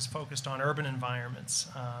work, has focused on urban environments,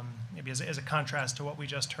 maybe as a contrast to what we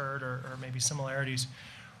just heard, or maybe similarities.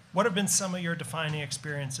 What have been some of your defining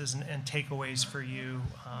experiences and takeaways for you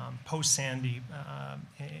post-Sandy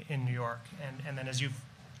in New York? And then as you've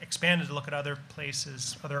expanded to look at other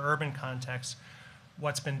places, other urban contexts,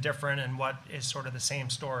 what's been different and what is sort of the same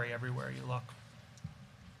story everywhere you look?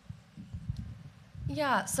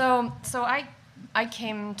 Yeah, so I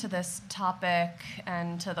came to this topic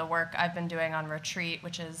and to the work I've been doing on Retreat,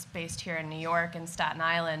 which is based here in New York and Staten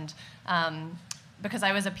Island, because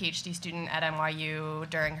I was a PhD student at NYU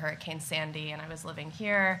during Hurricane Sandy, and I was living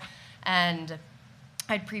here. And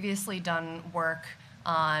I'd previously done work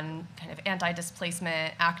on kind of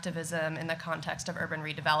anti-displacement activism in the context of urban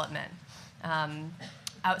redevelopment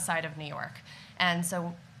outside of New York. And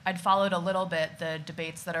so I'd followed a little bit the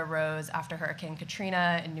debates that arose after Hurricane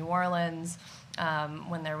Katrina in New Orleans,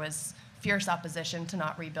 when there was fierce opposition to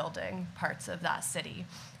not rebuilding parts of that city.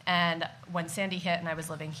 And when Sandy hit and I was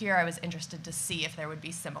living here, I was interested to see if there would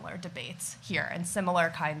be similar debates here and similar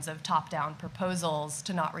kinds of top-down proposals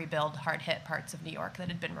to not rebuild hard-hit parts of New York that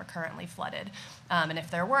had been recurrently flooded. And if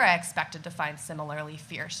there were, I expected to find similarly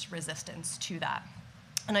fierce resistance to that.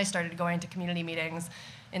 And I started going to community meetings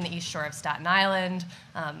in the East Shore of Staten Island,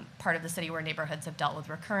 part of the city where neighborhoods have dealt with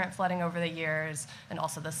recurrent flooding over the years, and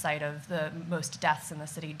also the site of the most deaths in the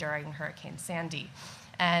city during Hurricane Sandy.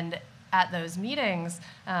 And at those meetings,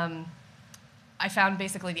 I found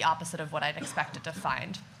basically the opposite of what I'd expected to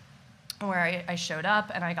find, where I showed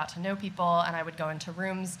up and I got to know people, and I would go into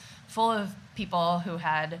rooms full of people who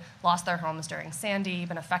had lost their homes during Sandy,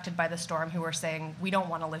 been affected by the storm, who were saying, we don't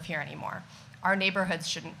want to live here anymore. Our neighborhoods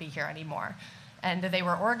shouldn't be here anymore. And they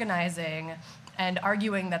were organizing and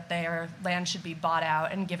arguing that their land should be bought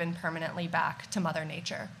out and given permanently back to Mother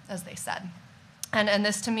Nature, as they said. And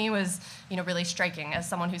this to me was, really striking as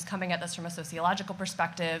someone who's coming at this from a sociological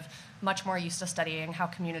perspective, much more used to studying how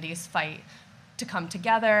communities fight to come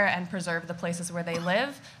together and preserve the places where they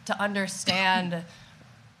live, to understand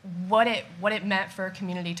what it meant for a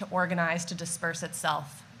community to organize to disperse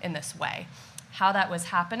itself in this way, how that was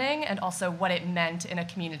happening, and also what it meant in a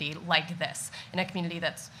community like this, in a community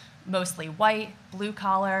that's mostly white, blue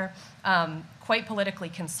collar, quite politically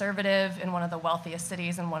conservative, in one of the wealthiest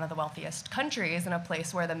cities in one of the wealthiest countries, in a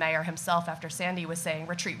place where the mayor himself after Sandy was saying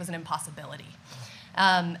retreat was an impossibility.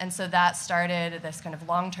 And so that started this kind of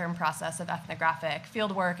long-term process of ethnographic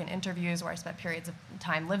fieldwork and interviews, where I spent periods of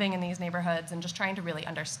time living in these neighborhoods and just trying to really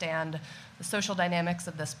understand the social dynamics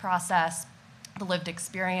of this process, the lived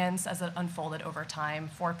experience as it unfolded over time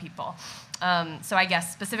for people. So I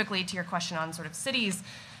guess specifically to your question on sort of cities,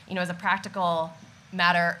 as a practical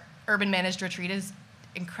matter, urban managed retreat is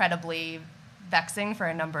incredibly vexing for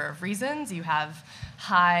a number of reasons. You have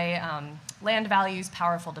high land values,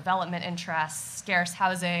 powerful development interests, scarce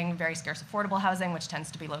housing, very scarce affordable housing, which tends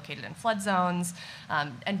to be located in flood zones,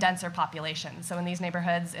 and denser populations. So in these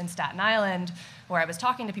neighborhoods in Staten Island, where I was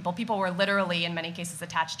talking to people, people were literally, in many cases,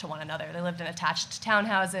 attached to one another. They lived in attached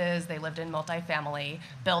townhouses, they lived in multifamily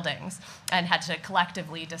buildings, and had to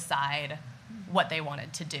collectively decide what they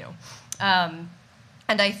wanted to do.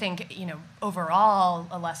 And I think, overall,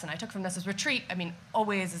 a lesson I took from this is retreat,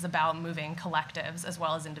 always is about moving collectives as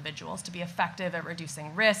well as individuals to be effective at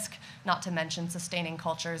reducing risk, not to mention sustaining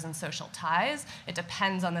cultures and social ties. It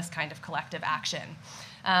depends on this kind of collective action.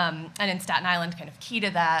 And in Staten Island, kind of key to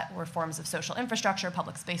that were forms of social infrastructure,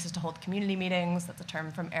 public spaces to hold community meetings. That's a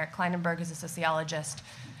term from Eric Kleinenberg, who's a sociologist.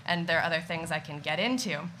 And there are other things I can get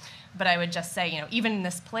into. But I would just say, even in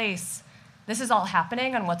this place, this is all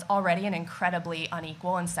happening on what's already an incredibly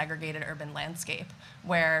unequal and segregated urban landscape,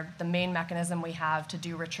 where the main mechanism we have to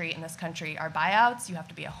do retreat in this country are buyouts. You have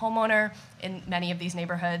to be a homeowner in many of these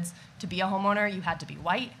neighborhoods. To be a homeowner, you had to be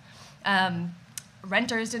white.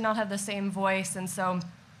 Renters did not have the same voice, and so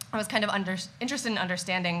I was kind of interested in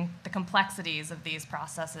understanding the complexities of these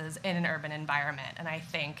processes in an urban environment. And I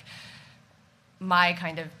think my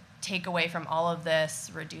kind of takeaway from all of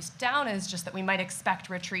this reduced down is just that we might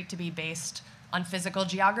expect retreat to be based on physical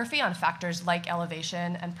geography, on factors like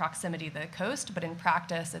elevation and proximity to the coast, but in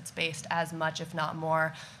practice it's based as much, if not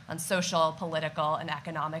more, on social, political, and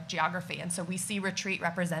economic geography. And so we see retreat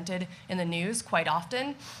represented in the news quite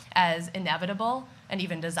often as inevitable and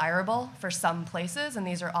even desirable for some places, and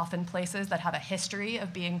these are often places that have a history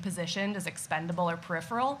of being positioned as expendable or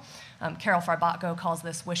peripheral. Carol Farbatko calls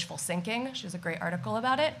this wishful thinking. She has a great article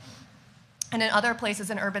about it. And in other places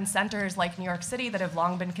in urban centers like New York City that have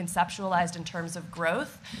long been conceptualized in terms of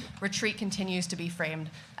growth, retreat continues to be framed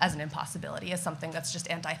as an impossibility, as something that's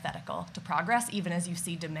just antithetical to progress, even as you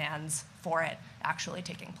see demands for it actually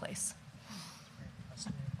taking place.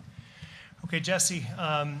 Okay, Jesse,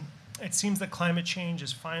 it seems that climate change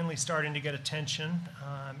is finally starting to get attention.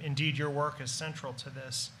 Indeed, your work is central to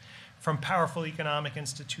this. From powerful economic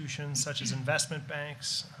institutions such as investment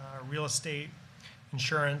banks, real estate,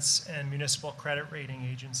 insurance, and municipal credit rating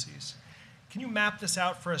agencies. Can you map this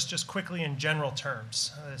out for us just quickly in general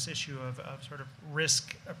terms, this issue of sort of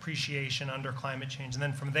risk appreciation under climate change? And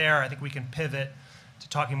then from there, I think we can pivot to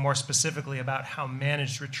talking more specifically about how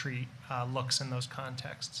managed retreat looks in those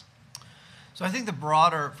contexts. So I think the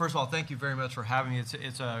broader, first of all, thank you very much for having me.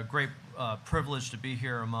 It's a great privilege to be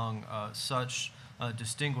here among such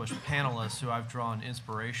distinguished panelists who I've drawn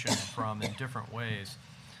inspiration from in different ways,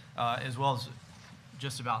 as well as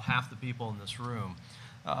just about half the people in this room.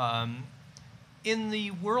 In the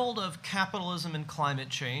world of capitalism and climate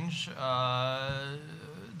change,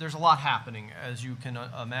 there's a lot happening, as you can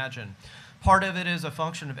imagine. Part of it is a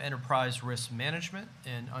function of enterprise risk management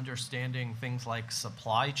and understanding things like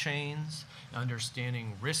supply chains,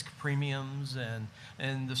 understanding risk premiums,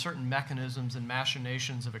 and the certain mechanisms and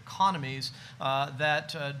machinations of economies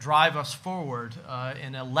that drive us forward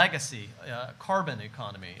in a legacy carbon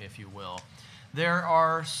economy, if you will. There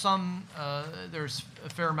are there's a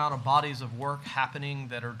fair amount of bodies of work happening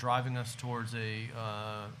that are driving us towards a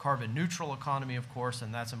carbon neutral economy, of course,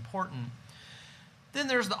 and that's important. Then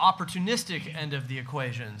there's the opportunistic end of the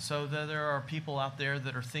equation. So there are people out there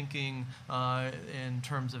that are thinking in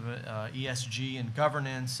terms of ESG and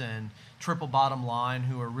governance and triple bottom line,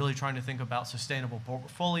 who are really trying to think about sustainable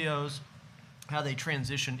portfolios, how they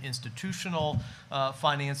transition institutional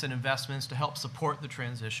finance and investments to help support the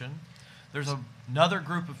transition. There's another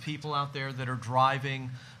group of people out there that are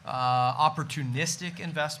driving opportunistic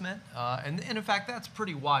investment. And in fact, that's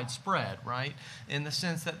pretty widespread, right? In the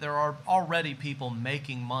sense that there are already people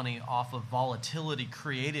making money off of volatility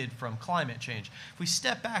created from climate change. If we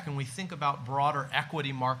step back and we think about broader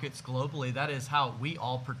equity markets globally, that is how we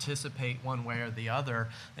all participate one way or the other,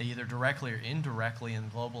 either directly or indirectly in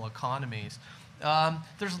global economies.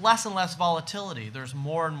 There's less and less volatility. There's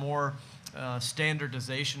more and more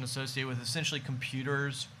standardization associated with essentially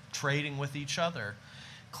computers trading with each other.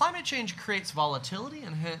 Climate change creates volatility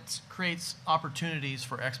and hence creates opportunities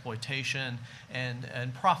for exploitation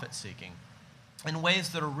and profit seeking in ways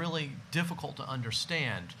that are really difficult to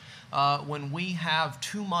understand. When we have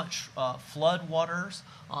too much flood waters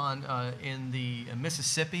in the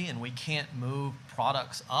Mississippi and we can't move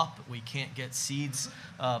products up, we can't get seeds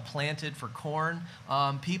planted for corn,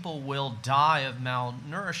 people will die of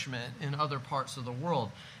malnourishment in other parts of the world.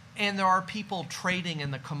 And there are people trading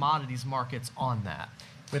in the commodities markets on that.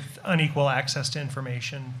 with unequal access to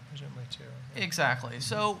information, presumably too. Exactly.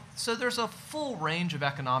 So there's a full range of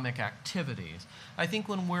economic activities. I think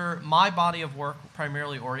when my body of work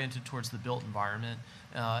primarily oriented towards the built environment,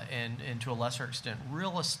 and to a lesser extent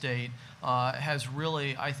real estate, has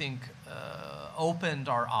really, I think, opened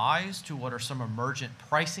our eyes to what are some emergent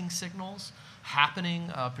pricing signals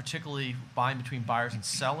happening, particularly buying between buyers and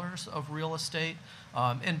sellers of real estate,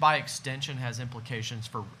 and by extension has implications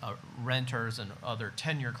for renters and other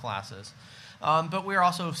tenure classes. But we're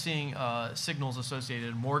also seeing signals associated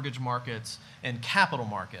in mortgage markets and capital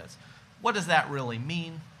markets. What does that really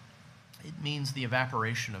mean? It means the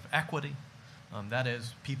evaporation of equity. That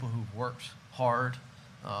is, people who've worked hard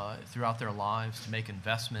throughout their lives to make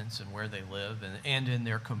investments in where they live and in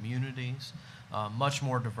their communities. Much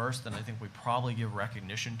more diverse than I think we probably give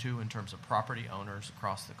recognition to in terms of property owners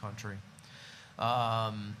across the country.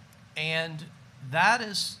 And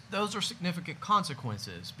those are significant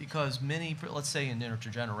consequences because many, let's say in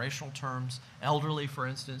intergenerational terms, elderly, for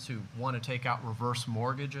instance, who want to take out reverse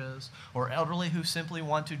mortgages, or elderly who simply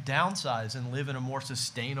want to downsize and live in a more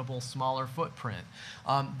sustainable, smaller footprint,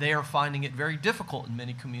 they are finding it very difficult in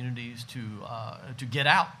many communities to get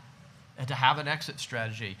out and to have an exit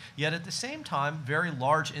strategy. Yet at the same time, very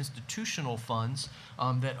large institutional funds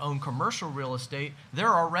that own commercial real estate,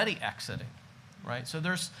 they're already exiting, right? So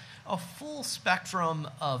there's a full spectrum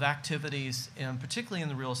of activities, and particularly in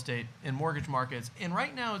the real estate and mortgage markets. And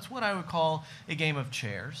right now, it's what I would call a game of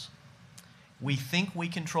chairs. We think we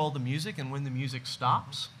control the music and when the music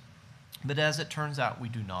stops, but as it turns out, we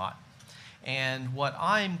do not. And what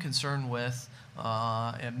I'm concerned with,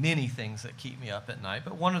 and many things that keep me up at night,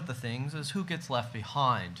 but one of the things is who gets left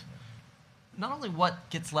behind. Not only what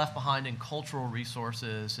gets left behind in cultural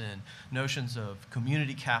resources and notions of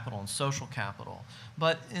community capital and social capital,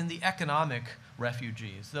 but in the economic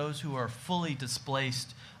refugees, those who are fully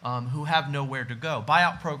displaced, who have nowhere to go.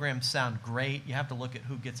 Buyout programs sound great. You have to look at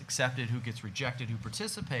who gets accepted, who gets rejected, who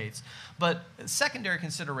participates. But a secondary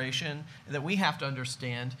consideration that we have to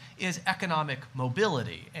understand is economic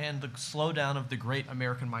mobility and the slowdown of the great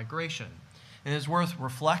American migration. And it's worth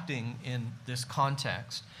reflecting in this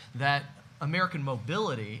context that American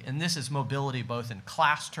mobility, and this is mobility both in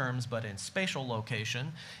class terms but in spatial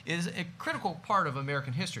location, is a critical part of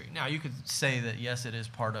American history. Now, you could say that, yes, it is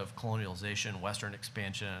part of colonialization, Western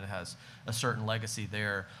expansion, and it has a certain legacy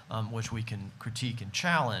there, which we can critique and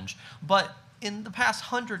challenge. But in the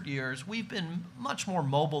past 100 years, we've been much more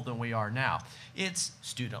mobile than we are now. It's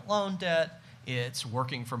student loan debt. It's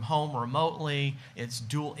working from home remotely, it's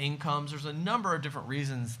dual incomes. There's a number of different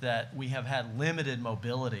reasons that we have had limited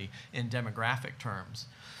mobility in demographic terms.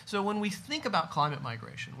 So when we think about climate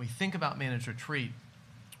migration, we think about managed retreat,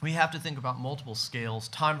 we have to think about multiple scales,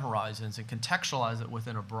 time horizons, and contextualize it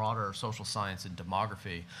within a broader social science and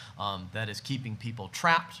demography that is keeping people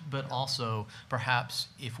trapped, but also perhaps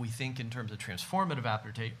if we think in terms of transformative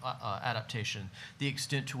adaptation, the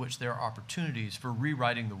extent to which there are opportunities for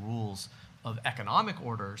rewriting the rules of economic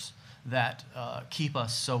orders that keep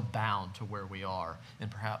us so bound to where we are and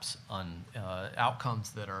perhaps on outcomes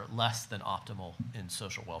that are less than optimal in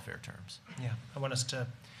social welfare terms. Yeah, I want us to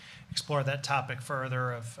explore that topic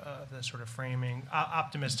further of the sort of framing,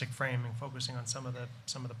 optimistic framing, focusing on some of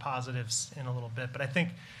the positives in a little bit. But I think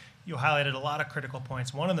you highlighted a lot of critical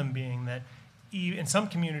points, one of them being that in some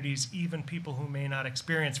communities, even people who may not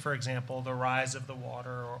experience, for example, the rise of the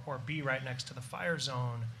water or be right next to the fire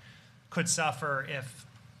zone could suffer if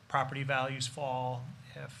property values fall,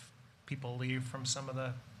 if people leave from some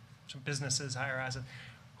businesses, higher assets.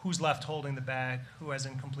 Who's left holding the bag? Who has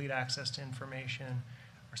incomplete access to information?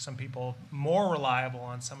 Are some people more reliable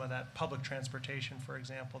on some of that public transportation, for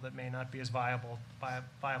example, that may not be as viable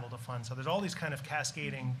to fund? So there's all these kind of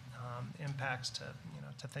cascading impacts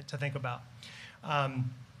to think about.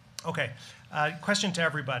 Okay, question to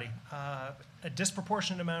everybody. A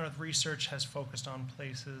disproportionate amount of research has focused on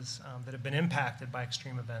places that have been impacted by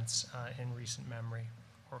extreme events in recent memory,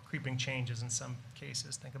 or creeping changes in some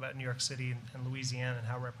cases. Think about New York City and Louisiana and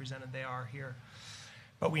how represented they are here.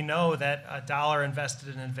 But we know that a dollar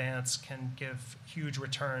invested in advance can give huge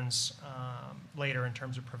returns later in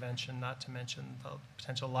terms of prevention, not to mention the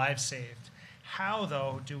potential lives saved. How,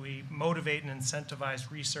 though, do we motivate and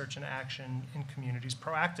incentivize research and action in communities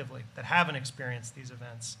proactively that haven't experienced these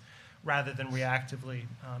events, rather than reactively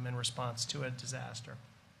in response to a disaster,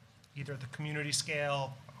 either at the community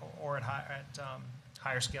scale or at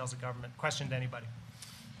higher scales of government? Question to anybody.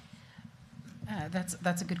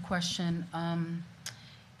 That's a good question. I'm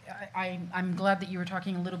glad that you were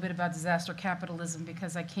talking a little bit about disaster capitalism,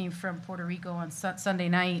 because I came from Puerto Rico on Sunday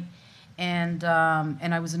night, and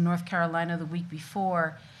I was in North Carolina the week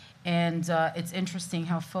before, and it's interesting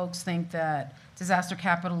how folks think that disaster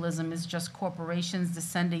capitalism is just corporations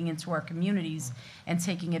descending into our communities and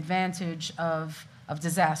taking advantage of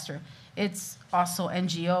disaster. It's also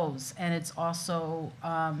NGOs, and it's also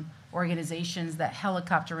organizations that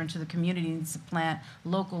helicopter into the community and supplant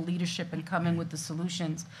local leadership and come in with the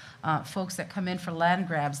solutions. Folks that come in for land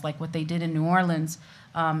grabs, like what they did in New Orleans,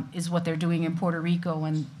 is what they're doing in Puerto Rico,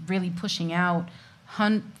 and really pushing out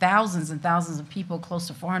thousands and thousands of people, close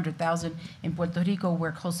to 400,000 in Puerto Rico,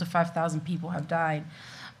 where close to 5,000 people have died.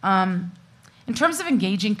 In terms of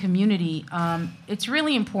engaging community, it's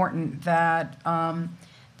really important that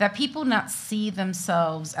that people not see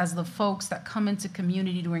themselves as the folks that come into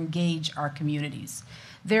community to engage our communities.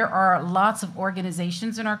 There are lots of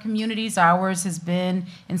organizations in our communities. Ours has been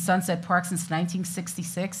in Sunset Park since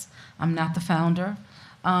 1966. I'm not the founder.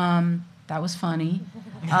 That was funny.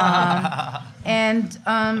 And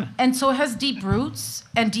so it has deep roots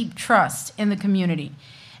and deep trust in the community.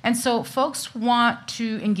 And so folks want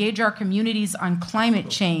to engage our communities on climate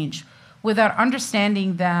change without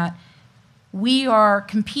understanding that we are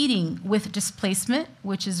competing with displacement,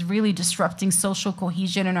 which is really disrupting social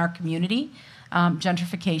cohesion in our community,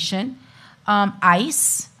 gentrification,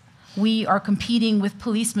 ICE. We are competing with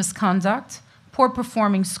police misconduct, poor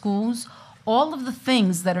performing schools, all of the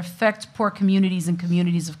things that affect poor communities and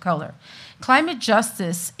communities of color. Climate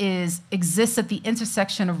justice exists at the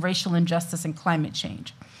intersection of racial injustice and climate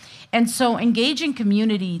change. And so engaging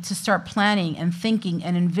community to start planning and thinking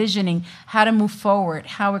and envisioning how to move forward,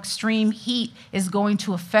 how extreme heat is going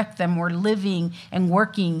to affect them or living and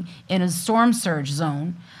working in a storm surge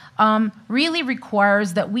zone, really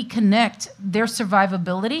requires that we connect their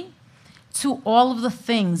survivability to all of the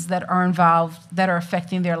things that are involved that are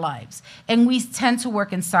affecting their lives. And we tend to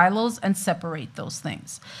work in silos and separate those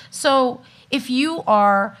things. So if you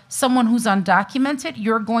are someone who's undocumented,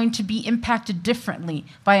 you're going to be impacted differently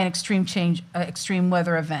by an extreme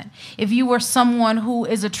weather event. If you are someone who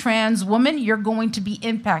is a trans woman, you're going to be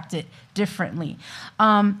impacted differently.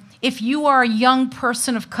 If you are a young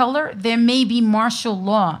person of color, there may be martial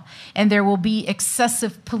law, and there will be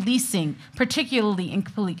excessive policing, particularly in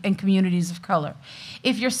communities of color.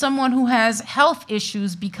 If you're someone who has health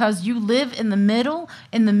issues because you live in the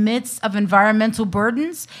midst of environmental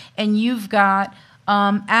burdens, and you've got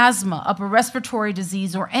asthma, upper respiratory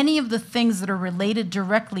disease, or any of the things that are related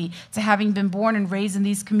directly to having been born and raised in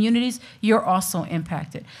these communities, you're also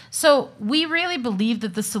impacted. So we really believe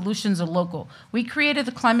that the solutions are local. We created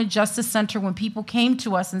the Climate Justice Center when people came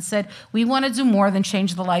to us and said, we want to do more than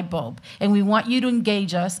change the light bulb, and we want you to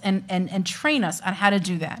engage us and train us on how to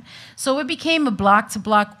do that. So it became a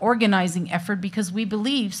block-to-block organizing effort because we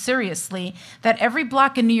believe seriously that every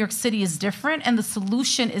block in New York City is different, and the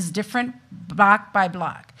solution is different block by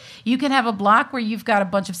block. You can have a block where you've got a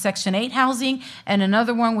bunch of Section 8 housing and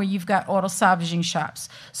another one where you've got auto salvaging shops.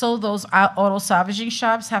 So those auto salvaging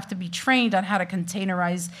shops have to be trained on how to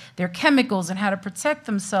containerize their chemicals and how to protect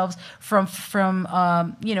themselves from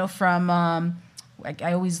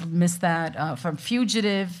I always miss that, from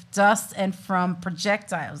fugitive dust and from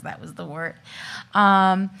projectiles, that was the word.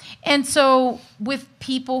 And so with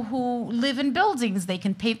people who live in buildings, they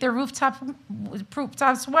can paint their rooftops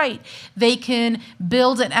white. They can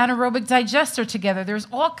build an anaerobic digester together. There's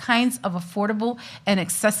all kinds of affordable and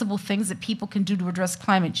accessible things that people can do to address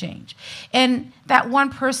climate change. And that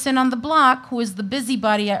one person on the block, who is the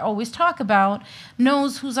busybody I always talk about,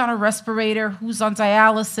 knows who's on a respirator, who's on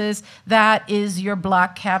dialysis. That is your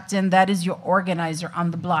block captain. That is your organizer on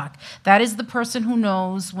the block. That is the person who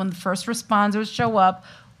knows when the first responders show up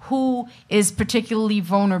who is particularly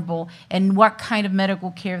vulnerable and what kind of medical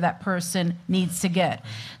care that person needs to get.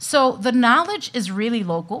 So the knowledge is really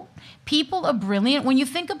local. People are brilliant. When you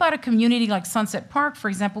think about a community like Sunset Park, for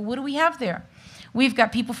example, what do we have there? We've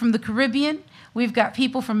got people from the Caribbean. We've got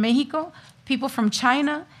people from Mexico, people from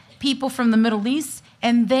China, people from the Middle East,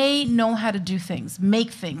 and they know how to do things, make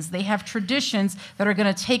things. They have traditions that are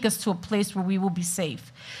going to take us to a place where we will be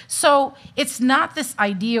safe. So it's not this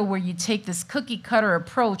idea where you take this cookie cutter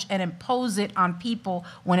approach and impose it on people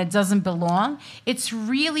when it doesn't belong. It's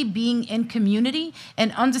really being in community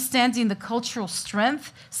and understanding the cultural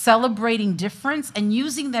strength, celebrating difference, and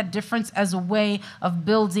using that difference as a way of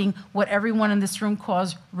building what everyone in this room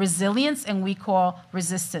calls resilience and we call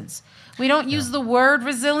resistance. We don't use the word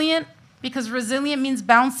resilient, because resilient means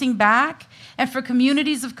bouncing back. And for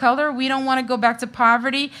communities of color, we don't want to go back to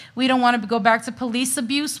poverty. We don't want to go back to police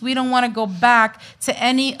abuse. We don't want to go back to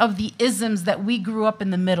any of the isms that we grew up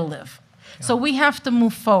in the middle of. So we have to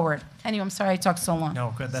move forward. Anyway, I'm sorry I talked so long.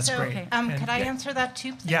 No, good. That's great. Okay. Could I answer that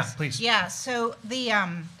too, please? Yeah, please. Yeah. So the,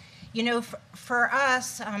 you know, for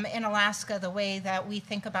us in Alaska, the way that we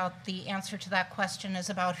think about the answer to that question is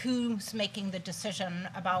about who's making the decision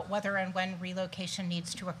about whether and when relocation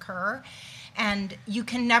needs to occur. And you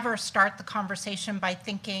can never start the conversation by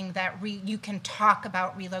thinking that you can talk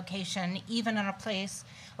about relocation, even in a place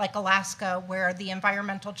like Alaska, where the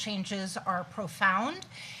environmental changes are profound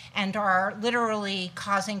and are literally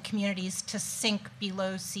causing communities to sink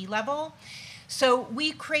below sea level. So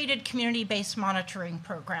we created community-based monitoring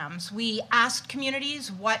programs. We asked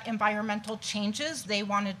communities what environmental changes they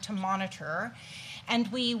wanted to monitor, and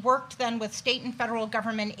we worked then with state and federal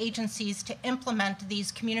government agencies to implement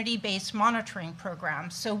these community-based monitoring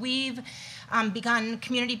programs. So we've begun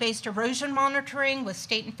community-based erosion monitoring with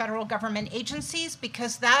state and federal government agencies,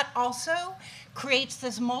 because that also creates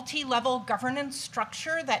this multi-level governance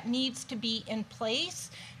structure that needs to be in place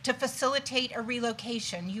to facilitate a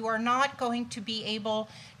relocation. You are not going to be able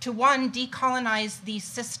to, one, decolonize these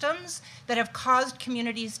systems that have caused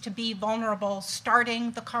communities to be vulnerable, starting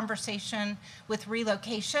the conversation with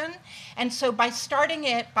relocation. And so by starting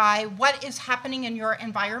it by what is happening in your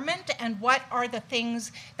environment and what are the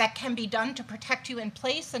things that can be done to protect you in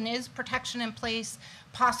place, and is protection in place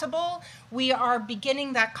possible, we are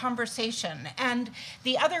beginning that conversation. And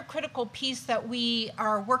the other critical piece that we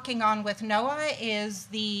are working on with NOAA is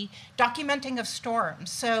the documenting of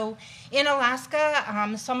storms. So in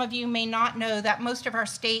Alaska, some of you may not know that most of our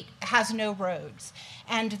state has no roads.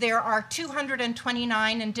 And there are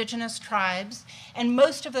 229 indigenous tribes, and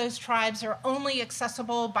most of those tribes are only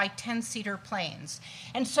accessible by 10-seater planes.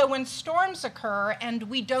 And so when storms occur, and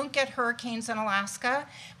we don't get hurricanes in Alaska,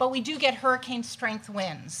 but we do get hurricane-strength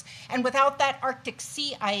winds. And without that Arctic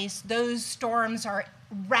sea ice, those storms are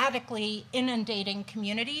radically inundating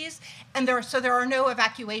communities, and so there are no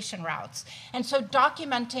evacuation routes. And so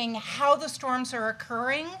documenting how the storms are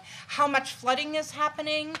occurring, how much flooding is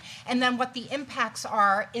happening, and then what the impacts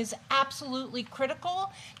are is absolutely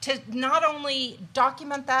critical to not only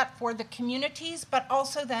document that for the communities, but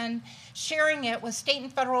also then sharing it with state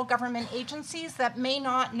and federal government agencies that may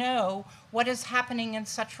not know what is happening in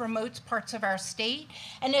such remote parts of our state.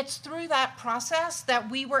 And it's through that process that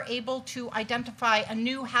we were able to identify a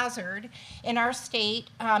new hazard in our state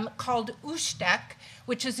called Ushtek,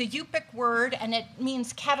 which is a Yupik word, and it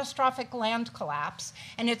means catastrophic land collapse.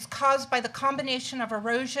 And it's caused by the combination of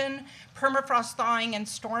erosion, permafrost thawing, and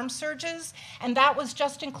storm surges. And that was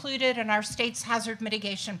just included in our state's hazard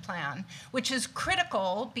mitigation plan, which is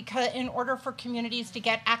critical because in order for communities to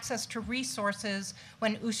get access to resources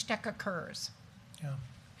when Ushtek occurs. Yeah.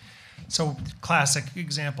 So classic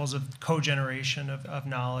examples of co-generation of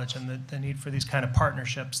knowledge and the need for these kind of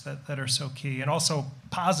partnerships that are so key, and also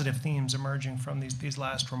positive themes emerging from these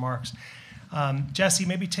last remarks. Jesse,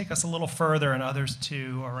 maybe take us a little further, and others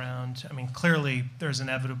too, around, I mean, clearly there's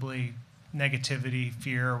inevitably negativity,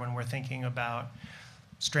 fear when we're thinking about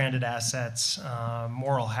stranded assets,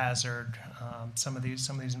 moral hazard, some of these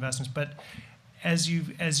investments. But as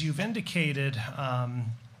you've indicated,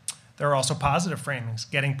 there are also positive framings,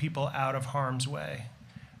 getting people out of harm's way,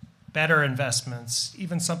 better investments,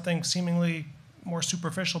 even something seemingly more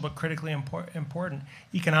superficial but critically important,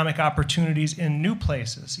 economic opportunities in new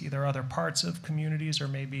places, either other parts of communities or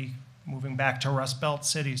maybe moving back to Rust Belt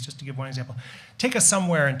cities, just to give one example. Take us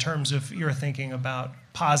somewhere in terms of your thinking about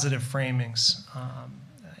positive framings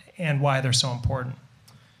and why they're so important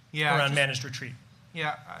around managed retreat.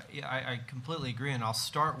 Yeah, I completely agree, and I'll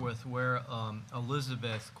start with where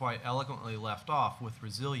Elizabeth quite eloquently left off with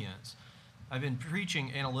resilience. I've been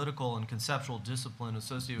preaching analytical and conceptual discipline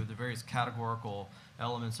associated with the various categorical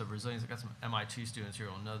elements of resilience. I've got some MIT students here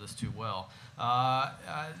who will know this too well.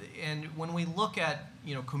 And when we look at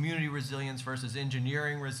community resilience versus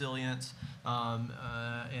engineering resilience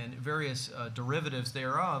and various derivatives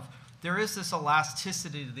thereof, there is this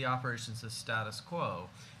elasticity to the operations of status quo.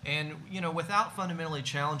 And without fundamentally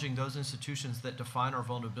challenging those institutions that define our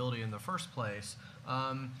vulnerability in the first place,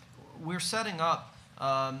 we're setting up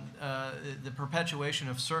the perpetuation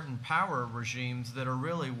of certain power regimes that are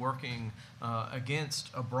really working against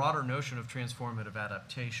a broader notion of transformative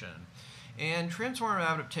adaptation. And transformative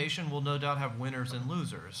adaptation will no doubt have winners and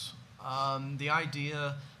losers. The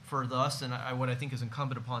idea for us, and what I think is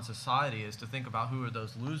incumbent upon society, is to think about who are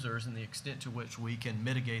those losers and the extent to which we can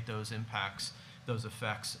mitigate those impacts, those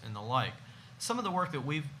effects, and the like. Some of the work that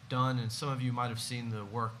we've done, and some of you might have seen the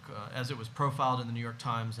work as it was profiled in the New York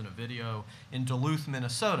Times in a video in Duluth,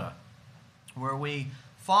 Minnesota, where we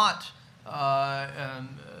fought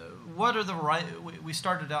what are the we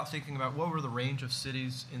started out thinking about what were the range of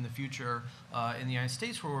cities in the future in the United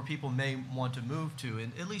States where people may want to move to,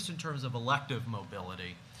 at least in terms of elective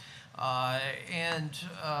mobility.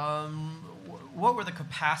 What were the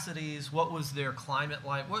capacities? What was their climate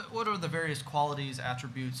like? What are the various qualities,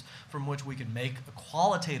 attributes from which we can make a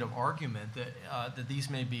qualitative argument that these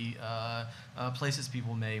may be places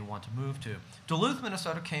people may want to move to? Duluth,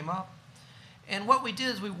 Minnesota came up. And what we did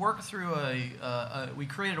is we worked through we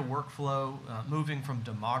created a workflow moving from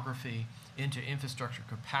demography into infrastructure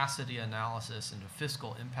capacity analysis, into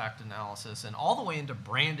fiscal impact analysis, and all the way into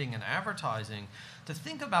branding and advertising to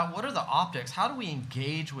think about what are the optics, how do we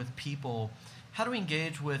engage with people, how do we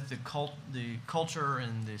engage with the culture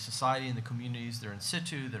and the society and the communities that are in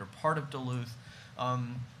situ, that are part of Duluth,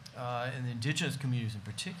 and the indigenous communities in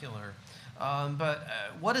particular. But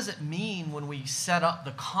what does it mean when we set up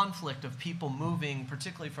the conflict of people moving,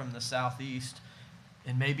 particularly from the southeast,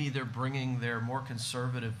 and maybe they're bringing their more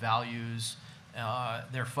conservative values,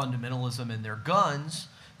 their fundamentalism and their guns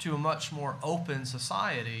to a much more open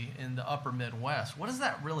society in the upper Midwest? What does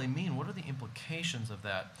that really mean? What are the implications of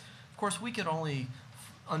that? Of course, we could only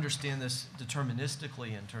understand this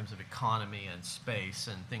deterministically in terms of economy and space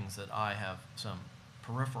and things that I have some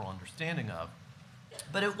peripheral understanding of.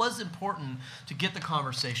 But it was important to get the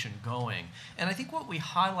conversation going. And I think what we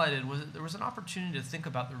highlighted was that there was an opportunity to think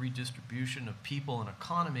about the redistribution of people and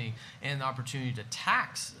economy, and the opportunity to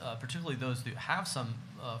tax, particularly those who have some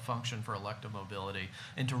function for elective mobility,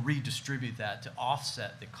 and to redistribute that to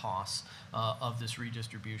offset the costs of this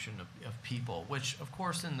redistribution of people, which, of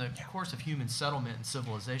course, in the course of human settlement and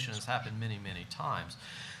civilization has happened many, many times.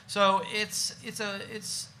 So it's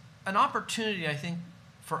an opportunity, I think,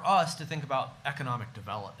 for us to think about economic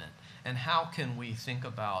development, and how can we think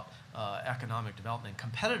about economic development,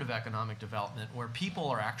 competitive economic development, where people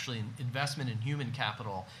are actually, investment in human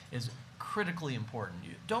capital is critically important.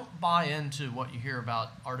 You don't buy into what you hear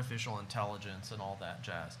about artificial intelligence and all that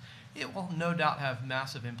jazz. It will no doubt have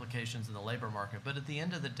massive implications in the labor market, but at the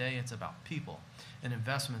end of the day, it's about people and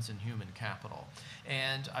investments in human capital.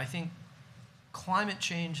 And I think climate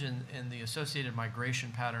change and the associated migration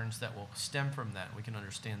patterns that will stem from that, we can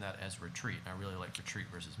understand that as retreat. I really like retreat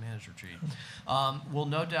versus managed retreat. Will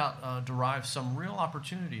no doubt derive some real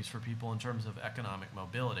opportunities for people in terms of economic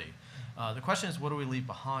mobility. The question is, what do we leave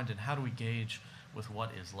behind, and how do we gauge with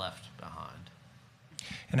what is left behind?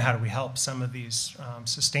 And how do we help some of these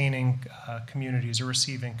sustaining communities or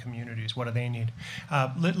receiving communities? What do they need?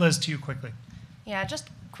 Liz, to you quickly. Yeah, just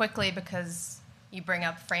quickly, because you bring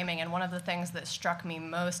up framing, and one of the things that struck me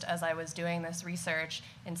most as I was doing this research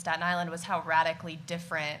in Staten Island was how radically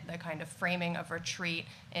different the kind of framing of retreat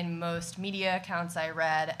in most media accounts I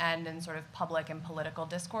read and in sort of public and political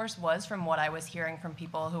discourse was from what I was hearing from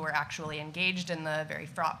people who were actually engaged in the very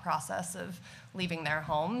fraught process of leaving their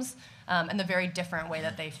homes, and the very different way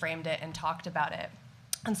that they framed it and talked about it.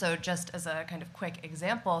 And so just as a kind of quick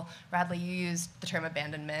example, Radley, you used the term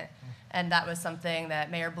abandonment, and that was something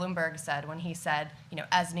that Mayor Bloomberg said when he said,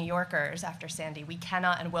 as New Yorkers after Sandy, we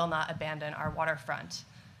cannot and will not abandon our waterfront.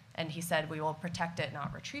 And he said, we will protect it,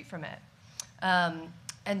 not retreat from it.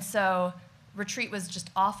 And so retreat was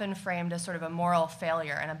just often framed as sort of a moral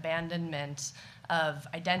failure, an abandonment of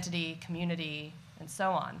identity, community, and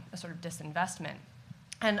so on, a sort of disinvestment.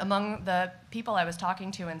 And among the people I was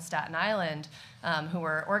talking to in Staten Island who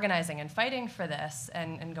were organizing and fighting for this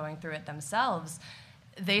and going through it themselves,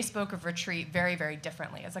 they spoke of retreat very, very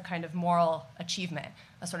differently as a kind of moral achievement,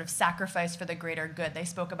 a sort of sacrifice for the greater good. They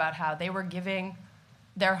spoke about how they were giving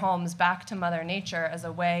their homes back to Mother Nature as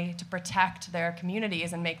a way to protect their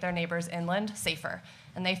communities and make their neighbors inland safer.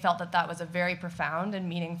 And they felt that that was a very profound and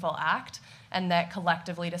meaningful act, and that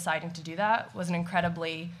collectively deciding to do that was an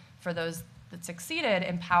incredibly, for those that succeeded,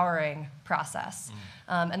 empowering process.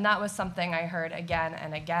 And that was something I heard again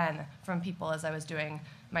and again from people as I was doing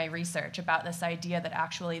my research about this idea that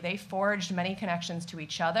actually they forged many connections to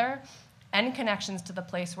each other and connections to the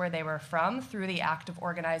place where they were from through the act of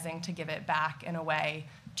organizing to give it back in a way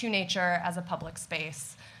to nature as a public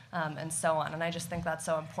space, and so on. And I just think that's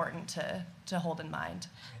so important to hold in mind.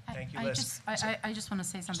 Thank you, Liz. I just want to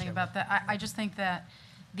say something about that. I just think that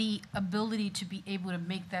the ability to be able to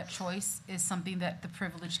make that choice is something that the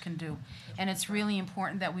privileged can do. And it's really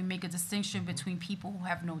important that we make a distinction between people who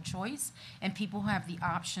have no choice and people who have the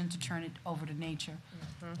option to turn it over to nature.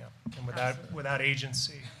 Yeah. And without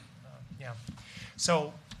agency. Yeah.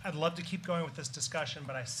 So I'd love to keep going with this discussion,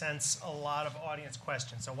 but I sense a lot of audience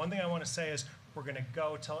questions. So one thing I want to say is we're going to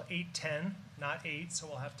go till 8:10, not 8, so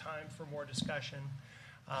we'll have time for more discussion.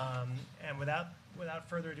 And without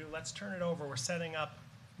further ado, let's turn it over. We're setting up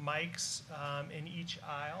mics in each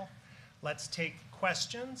aisle. Let's take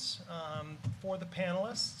questions for the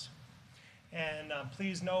panelists. And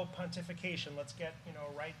please, no pontification. Let's get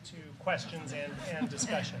right to questions and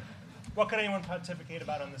discussion. What could anyone pontificate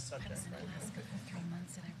about on this subject?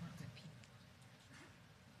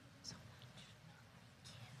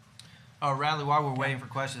 Radley, while we're waiting for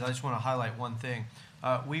questions, I just want to highlight one thing.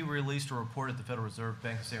 We released a report at the Federal Reserve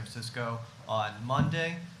Bank of San Francisco on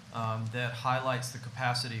Monday that highlights the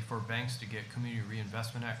capacity for banks to get Community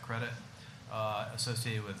Reinvestment Act credit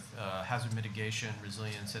associated with hazard mitigation,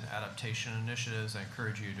 resilience, and adaptation initiatives. I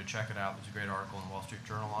encourage you to check it out. There's a great article in the Wall Street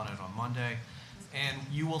Journal on it on Monday. And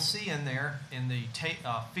you will see in there, in the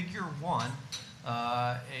figure 1,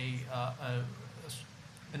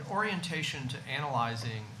 an orientation to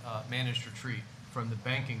analyzing managed retreat from the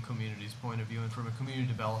banking community's point of view and from a community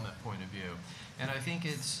development point of view. And I think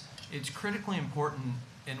it's critically important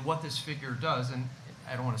in what this figure does, and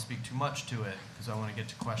I don't want to speak too much to it because I want to get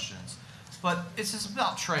to questions, but it's just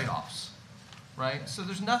about trade-offs, right? So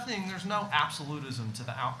there's no absolutism to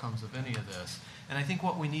the outcomes of any of this. And I think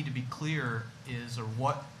what we need to be clear is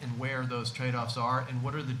what and where those trade-offs are and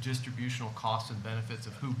what are the distributional costs and benefits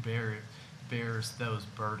of who bears those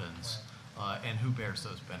burdens and who bears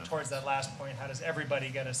those benefits. Towards that last point, how does everybody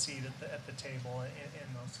get a seat at the table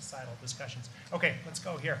in those societal discussions? Okay, let's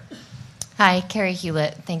go here. Hi, Carrie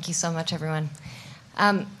Hewlett. Thank you so much, everyone.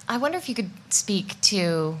 I wonder if you could speak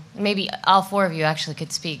to, maybe all four of you actually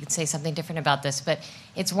could speak and say something different about this, but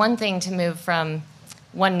it's one thing to move from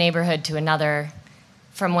one neighborhood to another,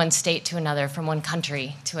 from one state to another, from one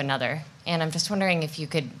country to another. And I'm just wondering if you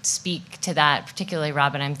could speak to that, particularly,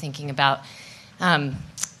 Robin, I'm thinking about,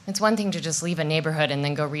 it's one thing to just leave a neighborhood and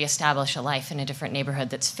then go reestablish a life in a different neighborhood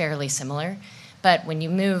that's fairly similar. But when you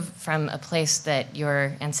move from a place that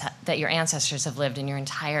your ancestors have lived in your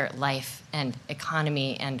entire life and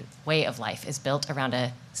economy and way of life is built around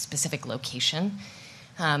a specific location,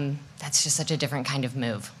 that's just such a different kind of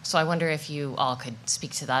move. So I wonder if you all could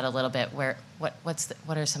speak to that a little bit. What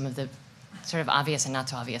are some of the sort of obvious and not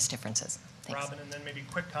so obvious differences? Thanks. Robin, and then maybe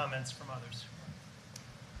quick comments from others.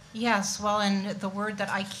 Yes, well, and the word that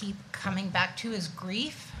I keep coming back to is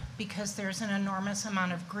grief, because there's an enormous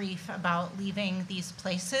amount of grief about leaving these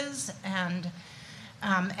places, and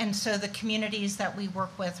so the communities that we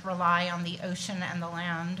work with rely on the ocean and the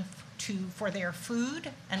land for their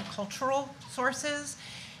food and cultural sources.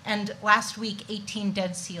 And last week, 18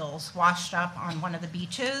 dead seals washed up on one of the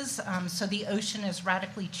beaches, so the ocean is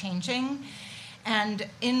radically changing. And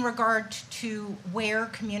in regard to where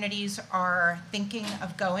communities are thinking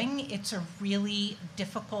of going, it's a really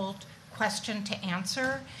difficult question to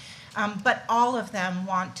answer. But all of them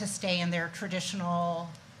want to stay in their traditional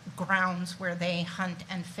grounds where they hunt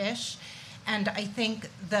and fish. And I think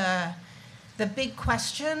the big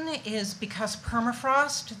question is because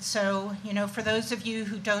permafrost, so, for those of you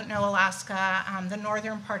who don't know Alaska, the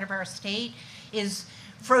northern part of our state is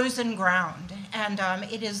frozen ground. And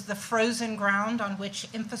it is the frozen ground on which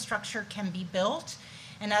infrastructure can be built.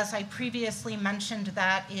 And as I previously mentioned,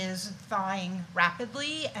 that is thawing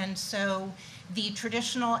rapidly. And so the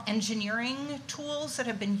traditional engineering tools that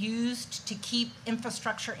have been used to keep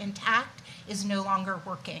infrastructure intact is no longer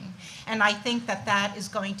working. And I think that is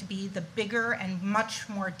going to be the bigger and much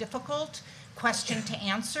more difficult question to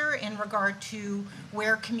answer in regard to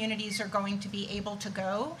where communities are going to be able to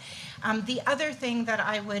go. The other thing that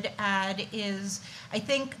I would add is, I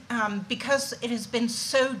think because it has been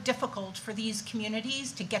so difficult for these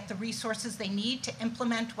communities to get the resources they need to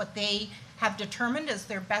implement what they have determined as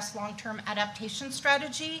their best long-term adaptation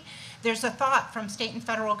strategy, there's a thought from state and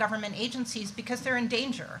federal government agencies, because they're in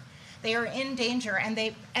danger. They are in danger,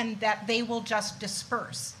 and that they will just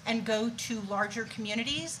disperse and go to larger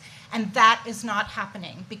communities, and that is not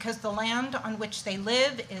happening because the land on which they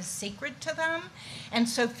live is sacred to them. And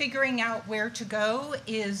so figuring out where to go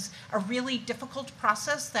is a really difficult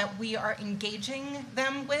process that we are engaging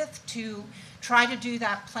them with to try to do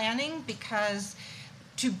that planning, because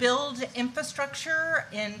to build infrastructure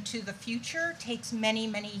into the future takes many,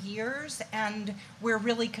 many years, and we're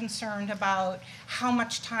really concerned about how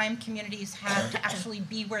much time communities have to actually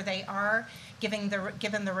be where they are, given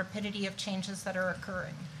the rapidity of changes that are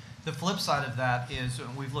occurring. The flip side of that is,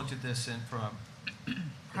 we've looked at this from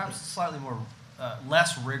perhaps a slightly more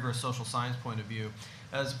less rigorous social science point of view,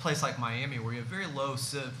 as a place like Miami, where you have very low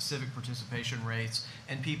civic participation rates,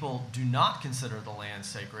 and people do not consider the land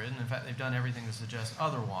sacred, and in fact, they've done everything to suggest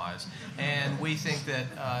otherwise. And we think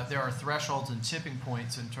that there are thresholds and tipping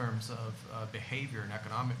points in terms of behavior and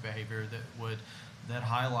economic behavior that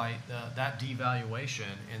highlight that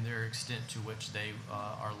devaluation and their extent to which they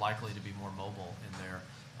are likely to be more mobile in their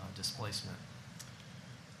displacement.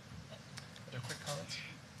 Other quick comments?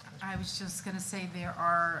 I was just going to say there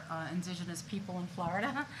are indigenous people in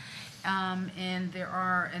Florida, and there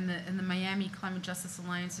are in the Miami Climate Justice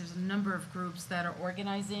Alliance. There's a number of groups that are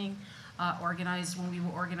organizing. Organized when we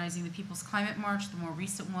were organizing the People's Climate March, the more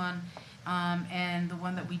recent one, and the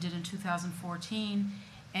one that we did in 2014.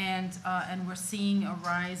 And we're seeing a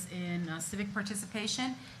rise in civic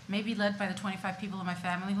participation, maybe led by the 25 people in my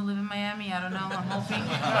family who live in Miami. I don't know. I'm hoping.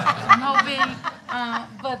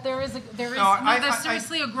 But there's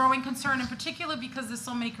seriously a growing concern, in particular because there's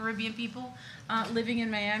so many Caribbean people living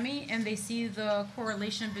in Miami, and they see the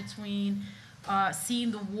correlation between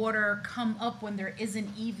seeing the water come up when there isn't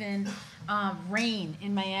even rain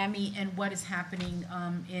in Miami and what is happening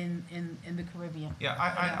in the Caribbean. Yeah,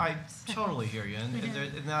 I totally hear you, and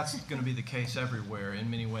that's going to be the case everywhere in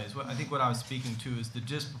many ways. I think what I was speaking to is the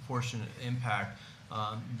disproportionate impact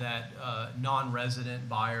that non-resident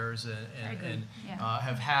buyers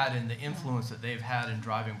have had, and the influence that they've had in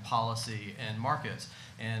driving policy and markets.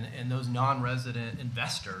 And those non-resident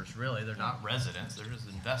investors, really, they're not residents, they're just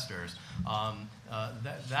investors.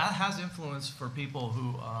 That has influence for people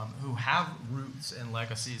who have roots and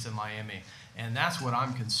legacies in Miami. And that's what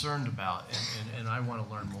I'm concerned about, and I want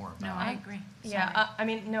to learn more about. No, I agree. Yeah,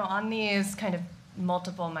 on these kind of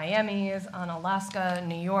multiple Miamis, on Alaska,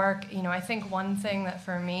 New York, I think one thing that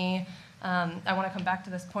for me, I want to come back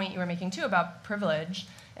to this point you were making too about privilege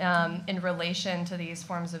in relation to these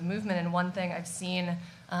forms of movement. And one thing I've seen,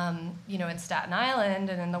 in Staten Island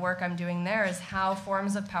and in the work I'm doing there is how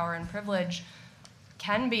forms of power and privilege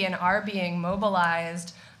can be and are being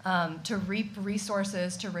mobilized to reap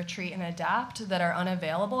resources to retreat and adapt that are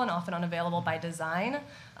unavailable and often unavailable by design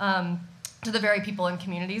to the very people and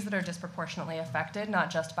communities that are disproportionately affected, not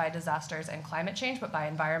just by disasters and climate change, but by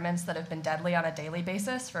environments that have been deadly on a daily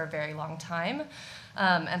basis for a very long time.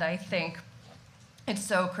 And I think it's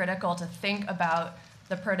so critical to think about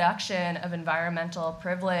the production of environmental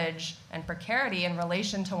privilege and precarity in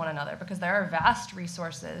relation to one another, because there are vast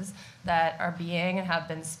resources that are being and have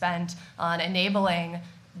been spent on enabling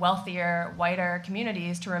wealthier, whiter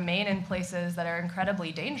communities to remain in places that are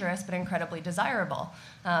incredibly dangerous but incredibly desirable.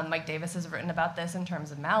 Mike Davis has written about this in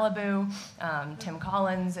terms of Malibu, Tim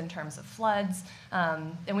Collins in terms of floods,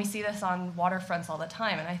 and we see this on waterfronts all the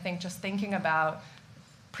time. And I think just thinking about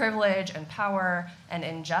privilege and power and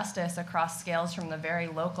injustice across scales from the very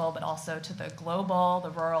local but also to the global, the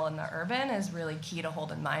rural, and the urban is really key to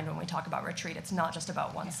hold in mind when we talk about retreat. It's not just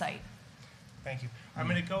about one site. Thank you. I'm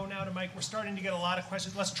going to go now to Mike. We're starting to get a lot of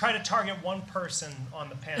questions. Let's try to target one person on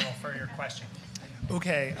the panel for your question.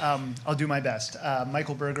 Okay, I'll do my best.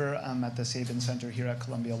 Michael Berger, I'm at the Sabin Center here at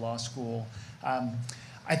Columbia Law School.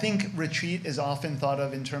 I think retreat is often thought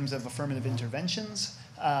of in terms of affirmative interventions,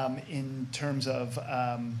 in terms of,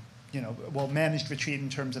 managed retreat in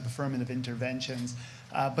terms of affirmative interventions.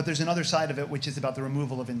 But there's another side of it, which is about the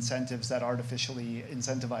removal of incentives that artificially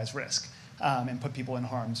incentivize risk and put people in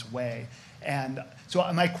harm's way. And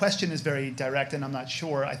so my question is very direct, and I'm not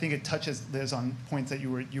sure. I think it touches, Liz, on points that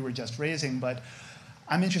you were just raising, but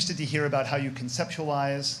I'm interested to hear about how you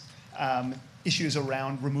conceptualize issues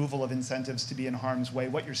around removal of incentives to be in harm's way,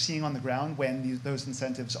 what you're seeing on the ground when those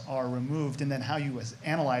incentives are removed, and then how you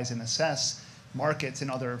analyze and assess markets and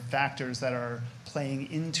other factors that are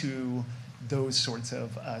playing into those sorts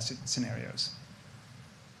of scenarios.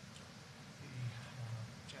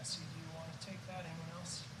 Jesse, do you want to take that? Anyone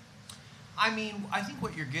else? I think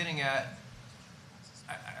what you're getting at,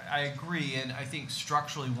 I agree, and I think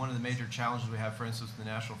structurally one of the major challenges we have, for instance, the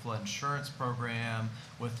National Flood Insurance Program,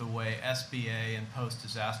 with the way SBA and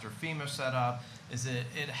post-disaster FEMA set up, is that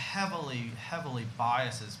it heavily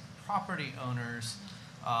biases property owners,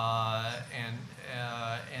 and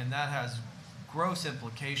that has gross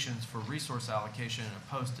implications for resource allocation in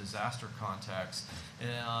a post-disaster context,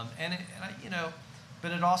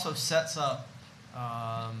 but it also sets up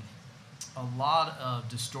a lot of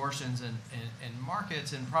distortions in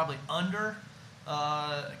markets, and probably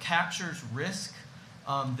captures risk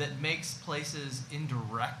that makes places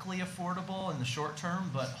indirectly affordable in the short term,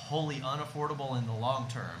 but wholly unaffordable in the long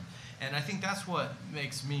term. And I think that's what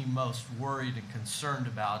makes me most worried and concerned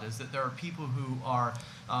about, is that there are people who are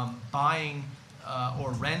buying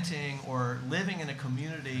or renting or living in a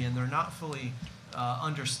community, and they're not fully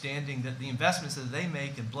understanding that the investments that they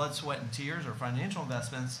make in blood, sweat, and tears, or financial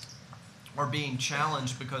investments, are being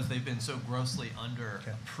challenged because they've been so grossly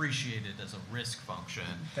underappreciated as a risk function.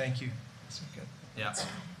 Thank you. That's good. Yeah.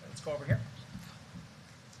 Let's go over here.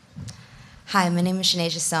 Hi, my name is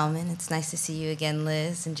Shanasia Selman. It's nice to see you again,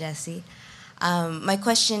 Liz and Jesse. My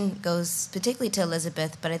question goes particularly to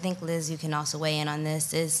Elizabeth, but I think, Liz, you can also weigh in on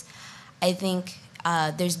this, is I think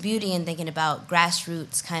there's beauty in thinking about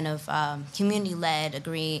grassroots kind of community-led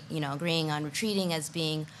agreeing on retreating as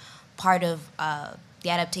being part of the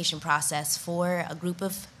adaptation process for a group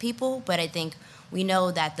of people. But I think we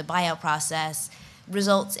know that the buyout process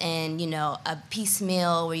results in, a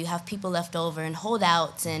piecemeal where you have people left over and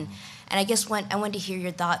holdouts. And I guess I wanted to hear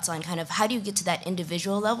your thoughts on kind of how do you get to that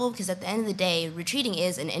individual level? Because at the end of the day, retreating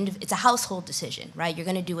is it's a household decision, right? You're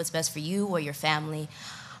going to do what's best for you or your family.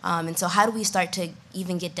 And so how do we start to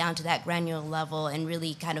even get down to that granular level and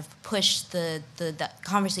really kind of push the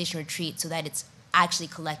conversation retreat so that it's actually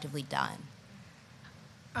collectively done?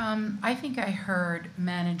 I think I heard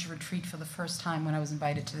manage retreat for the first time when I was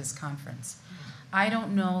invited to this conference. I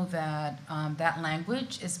don't know that that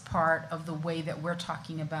language is part of the way that we're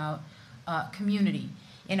talking about community.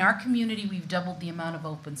 In our community, we've doubled the amount of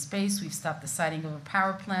open space. We've stopped the siting of a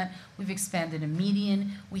power plant. We've expanded a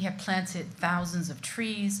median. We have planted thousands of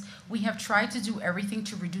trees. We have tried to do everything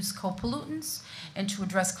to reduce co-pollutants and to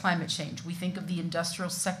address climate change. We think of the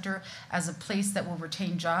industrial sector as a place that will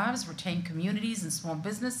retain jobs, retain communities and small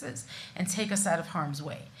businesses, and take us out of harm's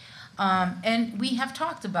way. And we have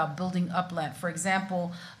talked about building upland. For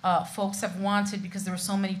example, folks have wanted, because there were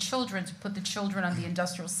so many children, to put the children on the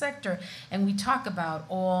industrial sector, and we talk about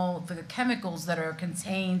all the chemicals that are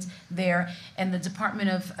contained there, and the Department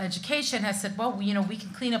of Education has said, well, we can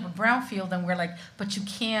clean up a brownfield, and we're like, but you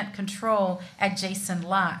can't control adjacent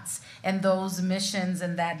lots, and those emissions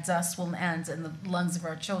and that dust will end in the lungs of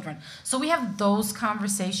our children. So we have those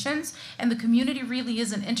conversations, and the community really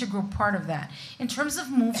is an integral part of that. In terms of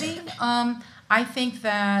moving, I think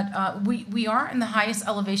that we are in the highest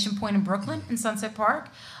elevation point in Brooklyn, in Sunset Park.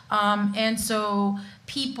 And so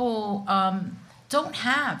people don't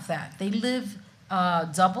have that. They live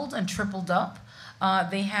doubled and tripled up.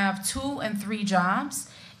 They have 2 and 3 jobs.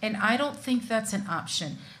 And I don't think that's an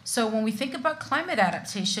option. So when we think about climate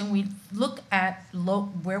adaptation, we look at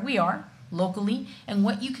where we are locally and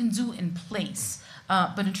what you can do in place.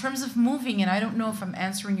 But in terms of moving, and I don't know if I'm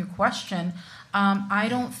answering your question, I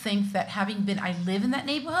don't think that I live in that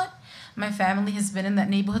neighborhood. My family has been in that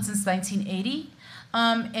neighborhood since 1980.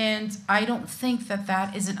 And I don't think that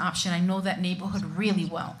that is an option. I know that neighborhood really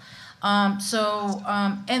well. And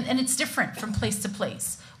it's different from place to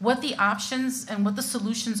place. What the options and what the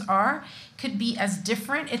solutions are could be as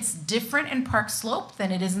different. It's different in Park Slope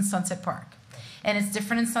than it is in Sunset Park. And it's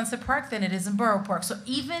different in Sunset Park than it is in Borough Park. So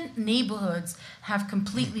even neighborhoods have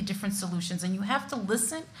completely different solutions. And you have to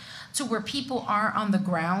listen to where people are on the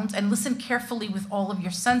ground and listen carefully with all of your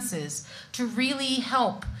senses to really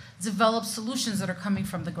help develop solutions that are coming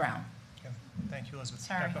from the ground. Okay. Thank you, Elizabeth.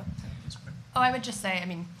 Sorry. Becca. Oh, I would just say,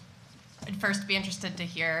 I'd first be interested to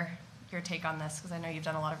hear your take on this, because I know you've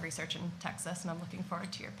done a lot of research in Texas, and I'm looking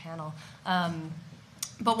forward to your panel.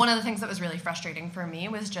 But one of the things that was really frustrating for me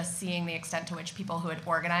was just seeing the extent to which people who had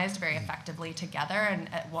organized very effectively together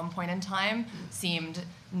and at one point in time seemed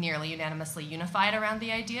nearly unanimously unified around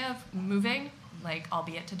the idea of moving,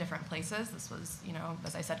 albeit to different places. This was,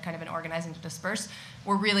 as I said, kind of an organizing to disperse,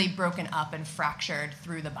 were really broken up and fractured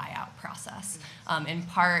through the buyout process. In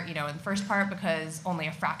part, in the first part, because only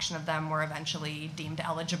a fraction of them were eventually deemed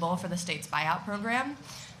eligible for the state's buyout program,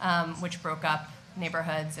 which broke up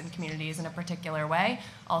neighborhoods and communities in a particular way.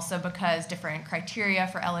 Also because different criteria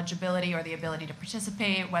for eligibility or the ability to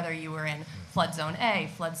participate, whether you were in flood zone A,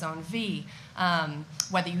 flood zone V,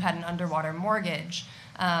 whether you had an underwater mortgage,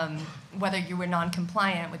 whether you were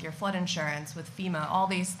non-compliant with your flood insurance, with FEMA, all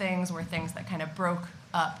these things were things that kind of broke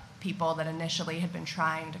up people that initially had been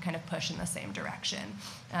trying to kind of push in the same direction.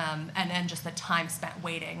 And then just the time spent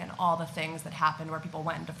waiting and all the things that happened where people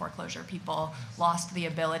went into foreclosure, people lost the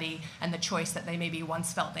ability and the choice that they maybe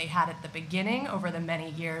once felt they had at the beginning over the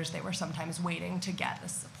many years they were sometimes waiting to get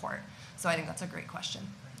this support. So I think that's a great question.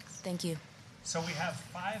 Thank you. So we have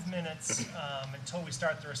 5 minutes until we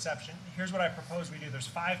start the reception. Here's what I propose we do. There's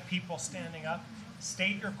 5 people standing up.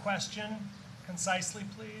 State your question concisely,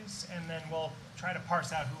 please, and then we'll try to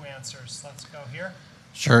parse out who answers. Let's go here.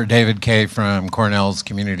 Sure, David Kay from Cornell's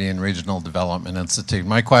Community and Regional Development Institute.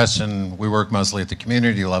 My question, we work mostly at the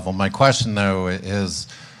community level. My question, though, is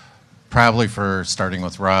probably for starting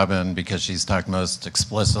with Robin, because she's talked most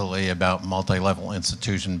explicitly about multi-level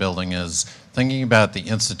institution building, is thinking about the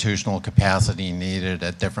institutional capacity needed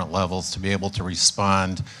at different levels to be able to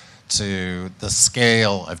respond to the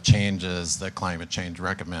scale of changes that climate change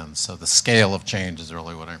recommends. So the scale of change is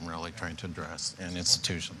really what I'm really trying to address in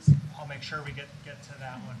institutions. I'll make sure we get to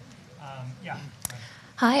that one. Yeah.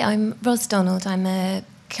 Hi, I'm Ros Donald. I'm a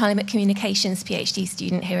climate communications PhD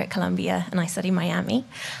student here at Columbia, and I study Miami.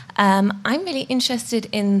 I'm really interested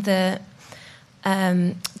in the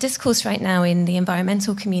discourse right now in the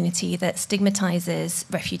environmental community that stigmatizes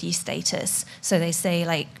refugee status. So they say,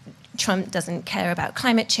 like, Trump doesn't care about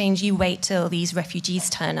climate change, you wait till these refugees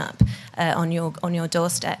turn up on your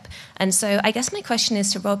doorstep. And so I guess my question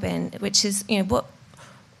is to Robin, which is, you know,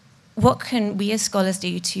 what can we as scholars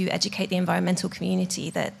do to educate the environmental community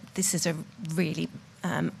that this is a really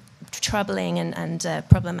troubling and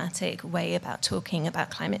problematic way about talking about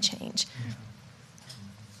climate change?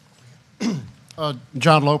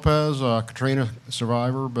 John Lopez, Katrina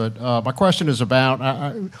survivor, but my question is about,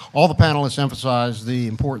 all the panelists emphasize the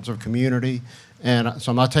importance of community, and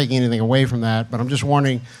so I'm not taking anything away from that, but I'm just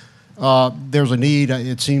wondering, there's a need,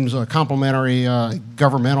 it seems, a complementary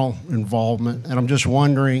governmental involvement, and I'm just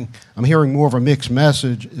wondering, I'm hearing more of a mixed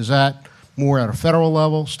message. Is that more at a federal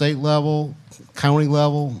level, state level, county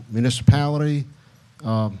level, municipality?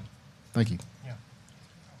 Thank you. Yeah.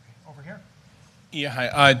 Okay. Over here. Yeah,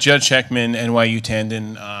 hi. Judge Heckman, NYU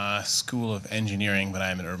Tandon School of Engineering, but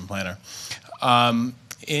I'm an urban planner.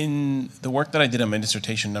 In the work that I did on my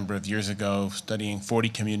dissertation a number of years ago, studying 40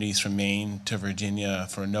 communities from Maine to Virginia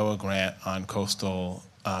for a NOAA grant on coastal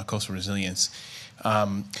resilience,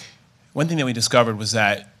 one thing that we discovered was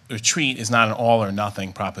that retreat is not an all or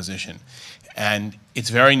nothing proposition. And it's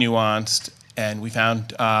very nuanced, and we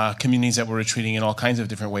found communities that were retreating in all kinds of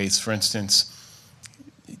different ways. For instance,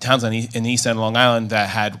 towns in the east end of Long Island that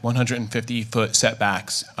had 150-foot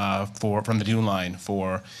setbacks from the dune line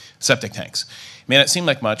for septic tanks. It may not seem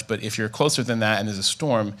like much, but if you're closer than that and there's a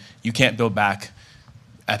storm, you can't build back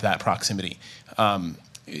at that proximity.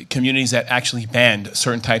 Communities that actually banned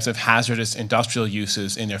certain types of hazardous industrial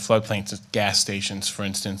uses in their floodplains, gas stations, for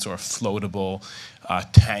instance, or floatable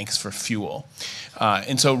tanks for fuel.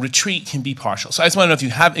 And so retreat can be partial. So I just want to know if you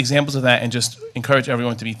have examples of that and just encourage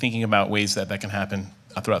everyone to be thinking about ways that can happen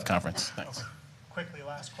throughout the conference. Thanks. Quickly,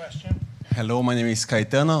 last question. Hello, my name is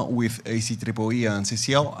Caetano with ACEEE and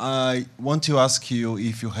CCL. I want to ask you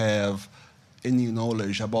if you have any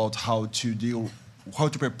knowledge about how to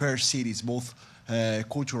prepare cities, both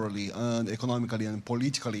culturally and economically and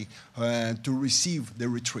politically, to receive the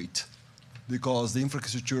retreat. Because the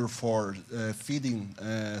infrastructure for feeding,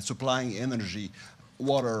 supplying energy,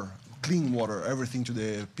 water, clean water, everything to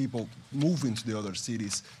the people moving to the other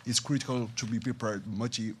cities is critical to be prepared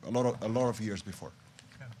a lot of years before.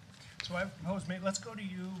 So I propose, let's go to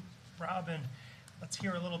you, Robin. Let's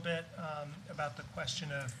hear a little bit about the question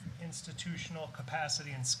of institutional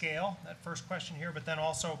capacity and scale, that first question here, but then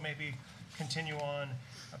also maybe continue on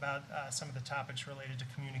about some of the topics related to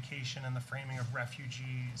communication and the framing of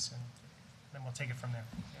refugees, and then we'll take it from there.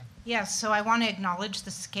 Yeah. Yes, so I want to acknowledge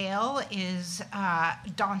the scale is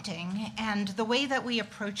daunting, and the way that we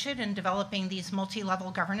approach it in developing these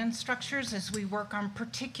multi-level governance structures is we work on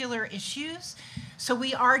particular issues. So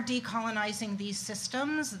we are decolonizing these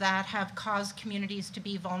systems that have caused communities to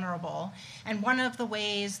be vulnerable. And one of the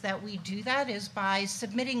ways that we do that is by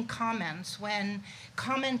submitting comments. When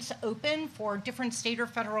comments open for different state or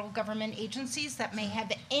federal government agencies that may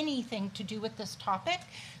have anything to do with this topic.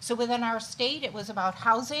 So within our state, it was about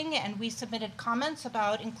housing, and we submitted comments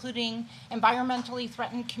about including environmentally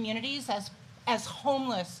threatened communities as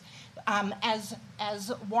homeless, as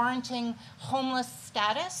warranting homeless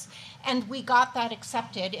status, and we got that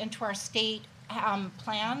accepted into our state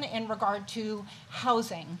plan in regard to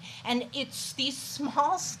housing. And it's these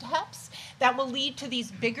small steps that will lead to these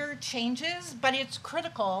bigger changes, but it's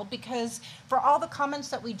critical because for all the comments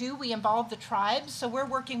that we do, we involve the tribes. So we're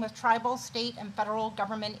working with tribal, state, and federal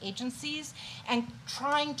government agencies and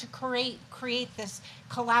trying to create this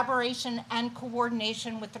collaboration and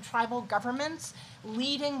coordination with the tribal governments,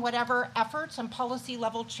 leading whatever efforts and policy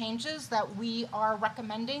level changes that we are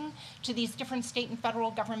recommending to these different state and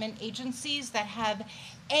federal government agencies that have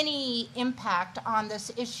any impact on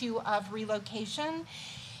this issue of relocation.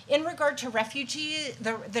 In regard to refugee,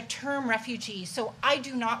 the term refugee, so I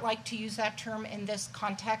do not like to use that term in this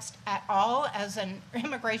context at all as an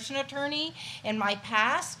immigration attorney in my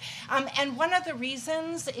past. And one of the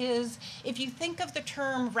reasons is if you think of the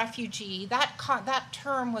term refugee, that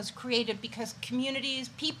term was created because communities,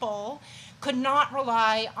 people, could not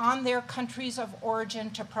rely on their countries of origin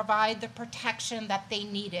to provide the protection that they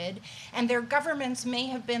needed, and their governments may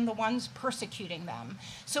have been the ones persecuting them.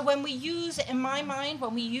 So when we use, in my mind,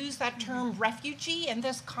 when we use that term refugee in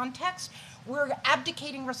this context, we're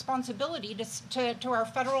abdicating responsibility to our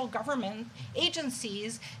federal government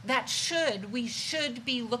agencies that we should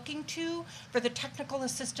be looking to for the technical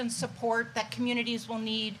assistance support that communities will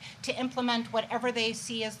need to implement whatever they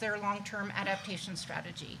see as their long-term adaptation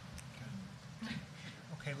strategy.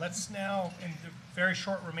 Okay, let's now, in the very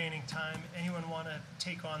short remaining time, anyone want to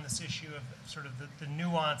take on this issue of sort of the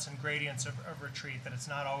nuance and gradients of retreat, that it's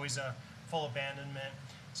not always a full abandonment,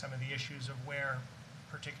 some of the issues of where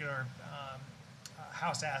particular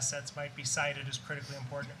house assets might be cited as critically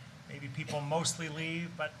important. Maybe people mostly leave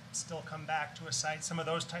but still come back to a site, some of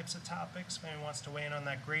those types of topics. Maybe wants to weigh in on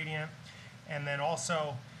that gradient. And then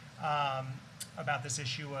also about this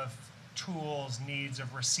issue of tools, needs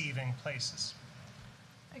of receiving places.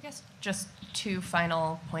 I guess just two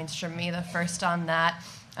final points from me. The first on that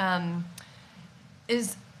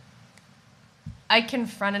is I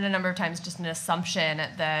confronted a number of times just an assumption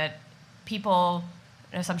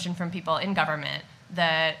from people in government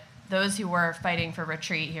that those who were fighting for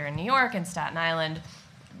retreat here in New York and Staten Island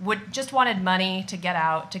just wanted money to get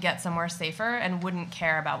out, to get somewhere safer, and wouldn't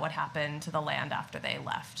care about what happened to the land after they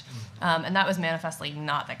left. And that was manifestly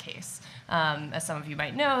not the case. As some of you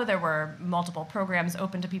might know, there were multiple programs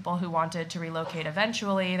open to people who wanted to relocate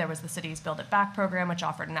eventually. There was the Cities Build It Back program, which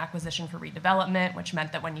offered an acquisition for redevelopment, which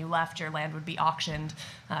meant that when you left, your land would be auctioned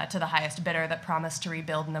to the highest bidder that promised to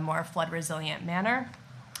rebuild in a more flood-resilient manner.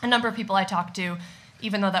 A number of people I talked to,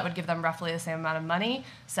 even though that would give them roughly the same amount of money,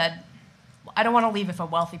 said, I don't want to leave if a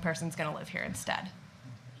wealthy person's going to live here instead.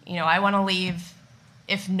 I want to leave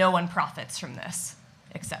if no one profits from this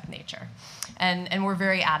except nature. And we're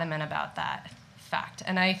very adamant about that fact.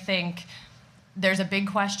 And I think there's a big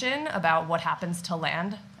question about what happens to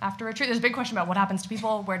land after retreat. There's a big question about what happens to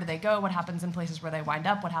people, where do they go, what happens in places where they wind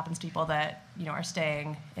up, what happens to people that are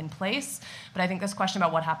staying in place. But I think this question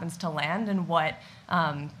about what happens to land and what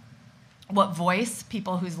voice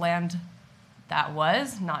people whose land that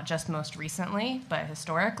was, not just most recently, but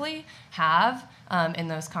historically, have in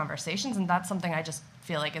those conversations. And that's something I just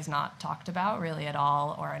feel like is not talked about really at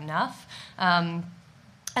all or enough. And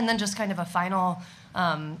then just kind of a final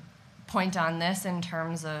point on this in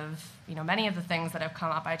terms of many of the things that have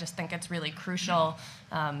come up. I just think it's really crucial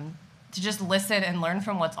to just listen and learn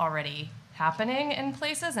from what's already happening in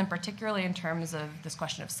places, and particularly in terms of this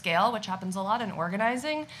question of scale, which happens a lot in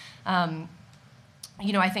organizing.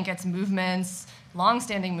 I think it's movements,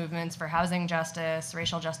 long-standing movements for housing justice,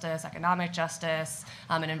 racial justice, economic justice,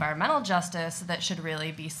 and environmental justice that should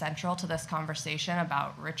really be central to this conversation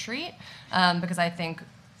about retreat, because I think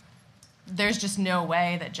there's just no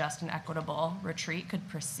way that just an equitable retreat could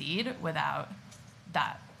proceed without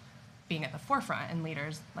that being at the forefront and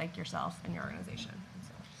leaders like yourself and your organization.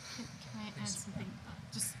 Can I add something?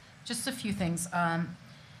 Just a few things.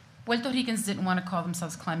 Puerto Ricans didn't want to call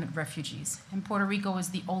themselves climate refugees, and Puerto Rico is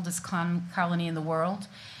the oldest colony in the world,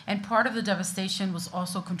 and part of the devastation was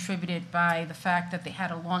also contributed by the fact that they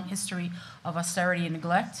had a long history of austerity and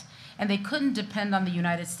neglect, and they couldn't depend on the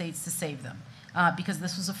United States to save them, because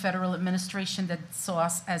this was a federal administration that saw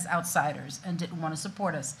us as outsiders and didn't want to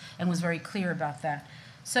support us, and was very clear about that.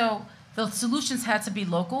 So the solutions had to be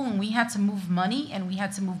local, and we had to move money and we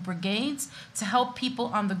had to move brigades to help people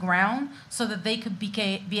on the ground so that they could be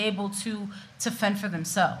able to fend for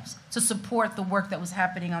themselves, to support the work that was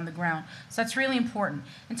happening on the ground. So that's really important.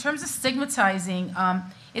 In terms of stigmatizing,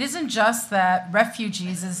 it isn't just that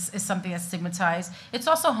refugees is something that's stigmatized, it's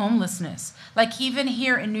also homelessness. Like even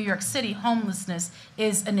here in New York City, homelessness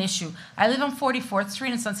is an issue. I live on 44th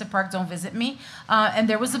Street in Sunset Park, don't visit me, and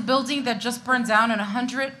there was a building that just burned down and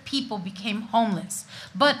 100 people became homeless.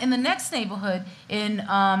 But in the next neighborhood, in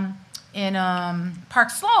Park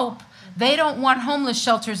Slope, they don't want homeless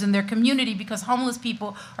shelters in their community because homeless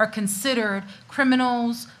people are considered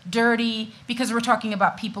criminals, dirty, because we're talking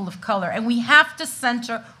about people of color. And we have to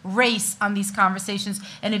center race on these conversations.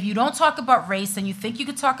 And if you don't talk about race and you think you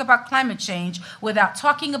could talk about climate change without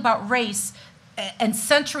talking about race and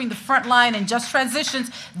centering the front line and just transitions,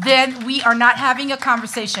 then we are not having a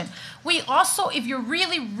conversation. We also, if you're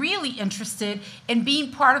really, really interested in being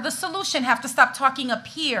part of the solution, have to stop talking up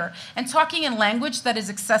here and talking in language that is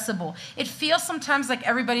accessible. It feels sometimes like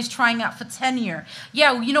everybody's trying out for tenure.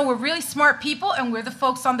 Yeah, we're really smart people, and we're the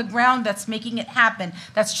folks on the ground that's making it happen,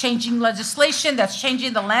 that's changing legislation, that's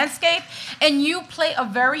changing the landscape, and you play a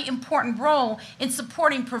very important role in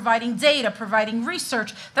supporting, providing data, providing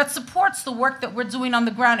research that supports the work that we're doing on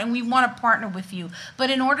the ground, and we want to partner with you. But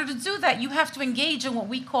in order to do that, you have to engage in what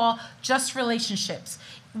we call just relationships.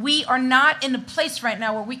 We are not in a place right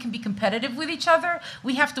now where we can be competitive with each other.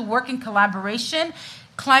 We have to work in collaboration.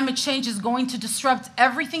 climate change is going to disrupt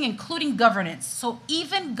everything, including governance. So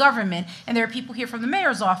even government, and there are people here from the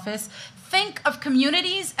mayor's office, think of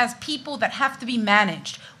communities as people that have to be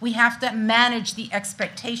managed. We have to manage the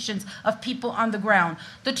expectations of people on the ground.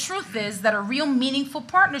 The truth is that a real meaningful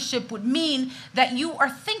partnership would mean that you are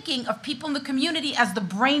thinking of people in the community as the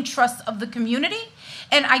brain trust of the community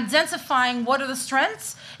and identifying what are the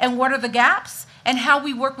strengths and what are the gaps and how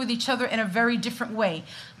we work with each other in a very different way.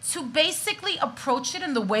 To basically approach it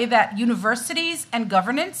in the way that universities and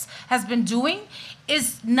governance has been doing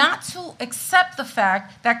is not to accept the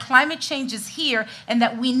fact that climate change is here and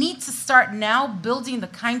that we need to start now building the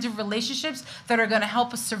kinds of relationships that are going to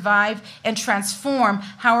help us survive and transform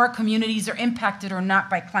how our communities are impacted or not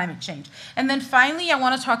by climate change. And then finally, I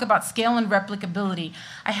want to talk about scale and replicability.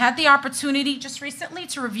 I had the opportunity just recently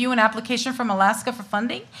to review an application from Alaska for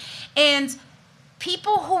funding, and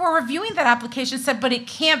people who were reviewing that application said, but it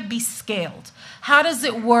can't be scaled. How does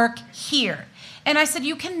it work here? And I said,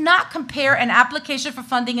 you cannot compare an application for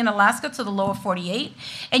funding in Alaska to the lower 48.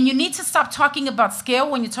 And you need to stop talking about scale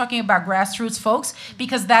when you're talking about grassroots folks,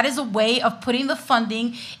 because that is a way of putting the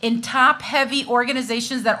funding in top-heavy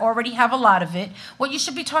organizations that already have a lot of it. What you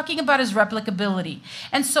should be talking about is replicability.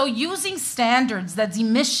 And so using standards that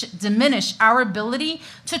diminish our ability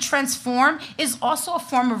to transform is also a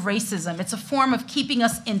form of racism. It's a form of keeping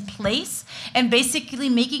us in place and basically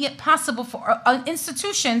making it possible for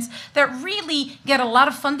institutions that really get a lot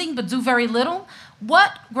of funding but do very little.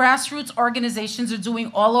 What grassroots organizations are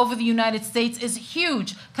doing all over the United States is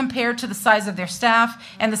huge compared to the size of their staff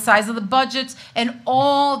and the size of the budgets, and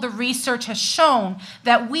all the research has shown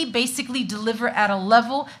that we basically deliver at a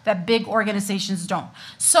level that big organizations don't.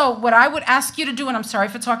 So what I would ask you to do, and I'm sorry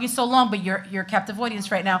for talking so long, but you're a captive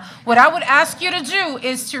audience right now, what I would ask you to do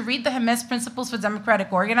is to read the Hermes Principles for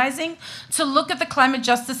Democratic Organizing, to look at the Climate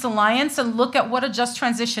Justice Alliance and look at what a just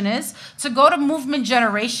transition is, to go to Movement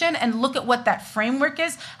Generation and look at what that framework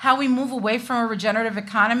is, how we move away from a regenerative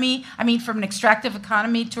economy, from an extractive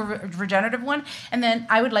economy to a regenerative one. And then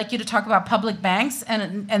I would like you to talk about public banks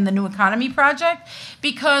and the New Economy Project,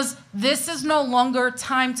 because this is no longer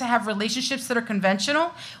time to have relationships that are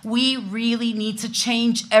conventional. We really need to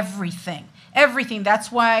change everything. Everything.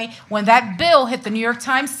 That's why when that bill hit the New York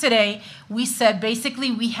Times today, we said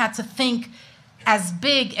basically we had to think as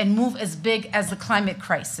big and move as big as the climate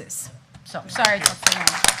crisis. So I'm sorry it took so long.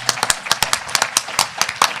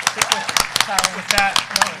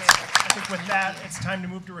 I think with that, it's time to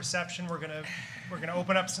move to reception. We're gonna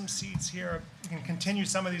open up some seats here. We can continue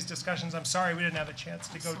some of these discussions. I'm sorry we didn't have a chance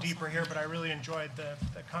to go deeper here, but I really enjoyed the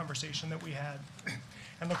conversation that we had.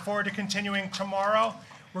 And look forward to continuing tomorrow.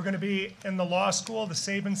 We're going to be in the law school, the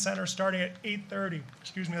Sabin Center, starting at 8:30.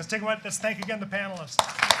 Excuse me. Let's thank again the panelists.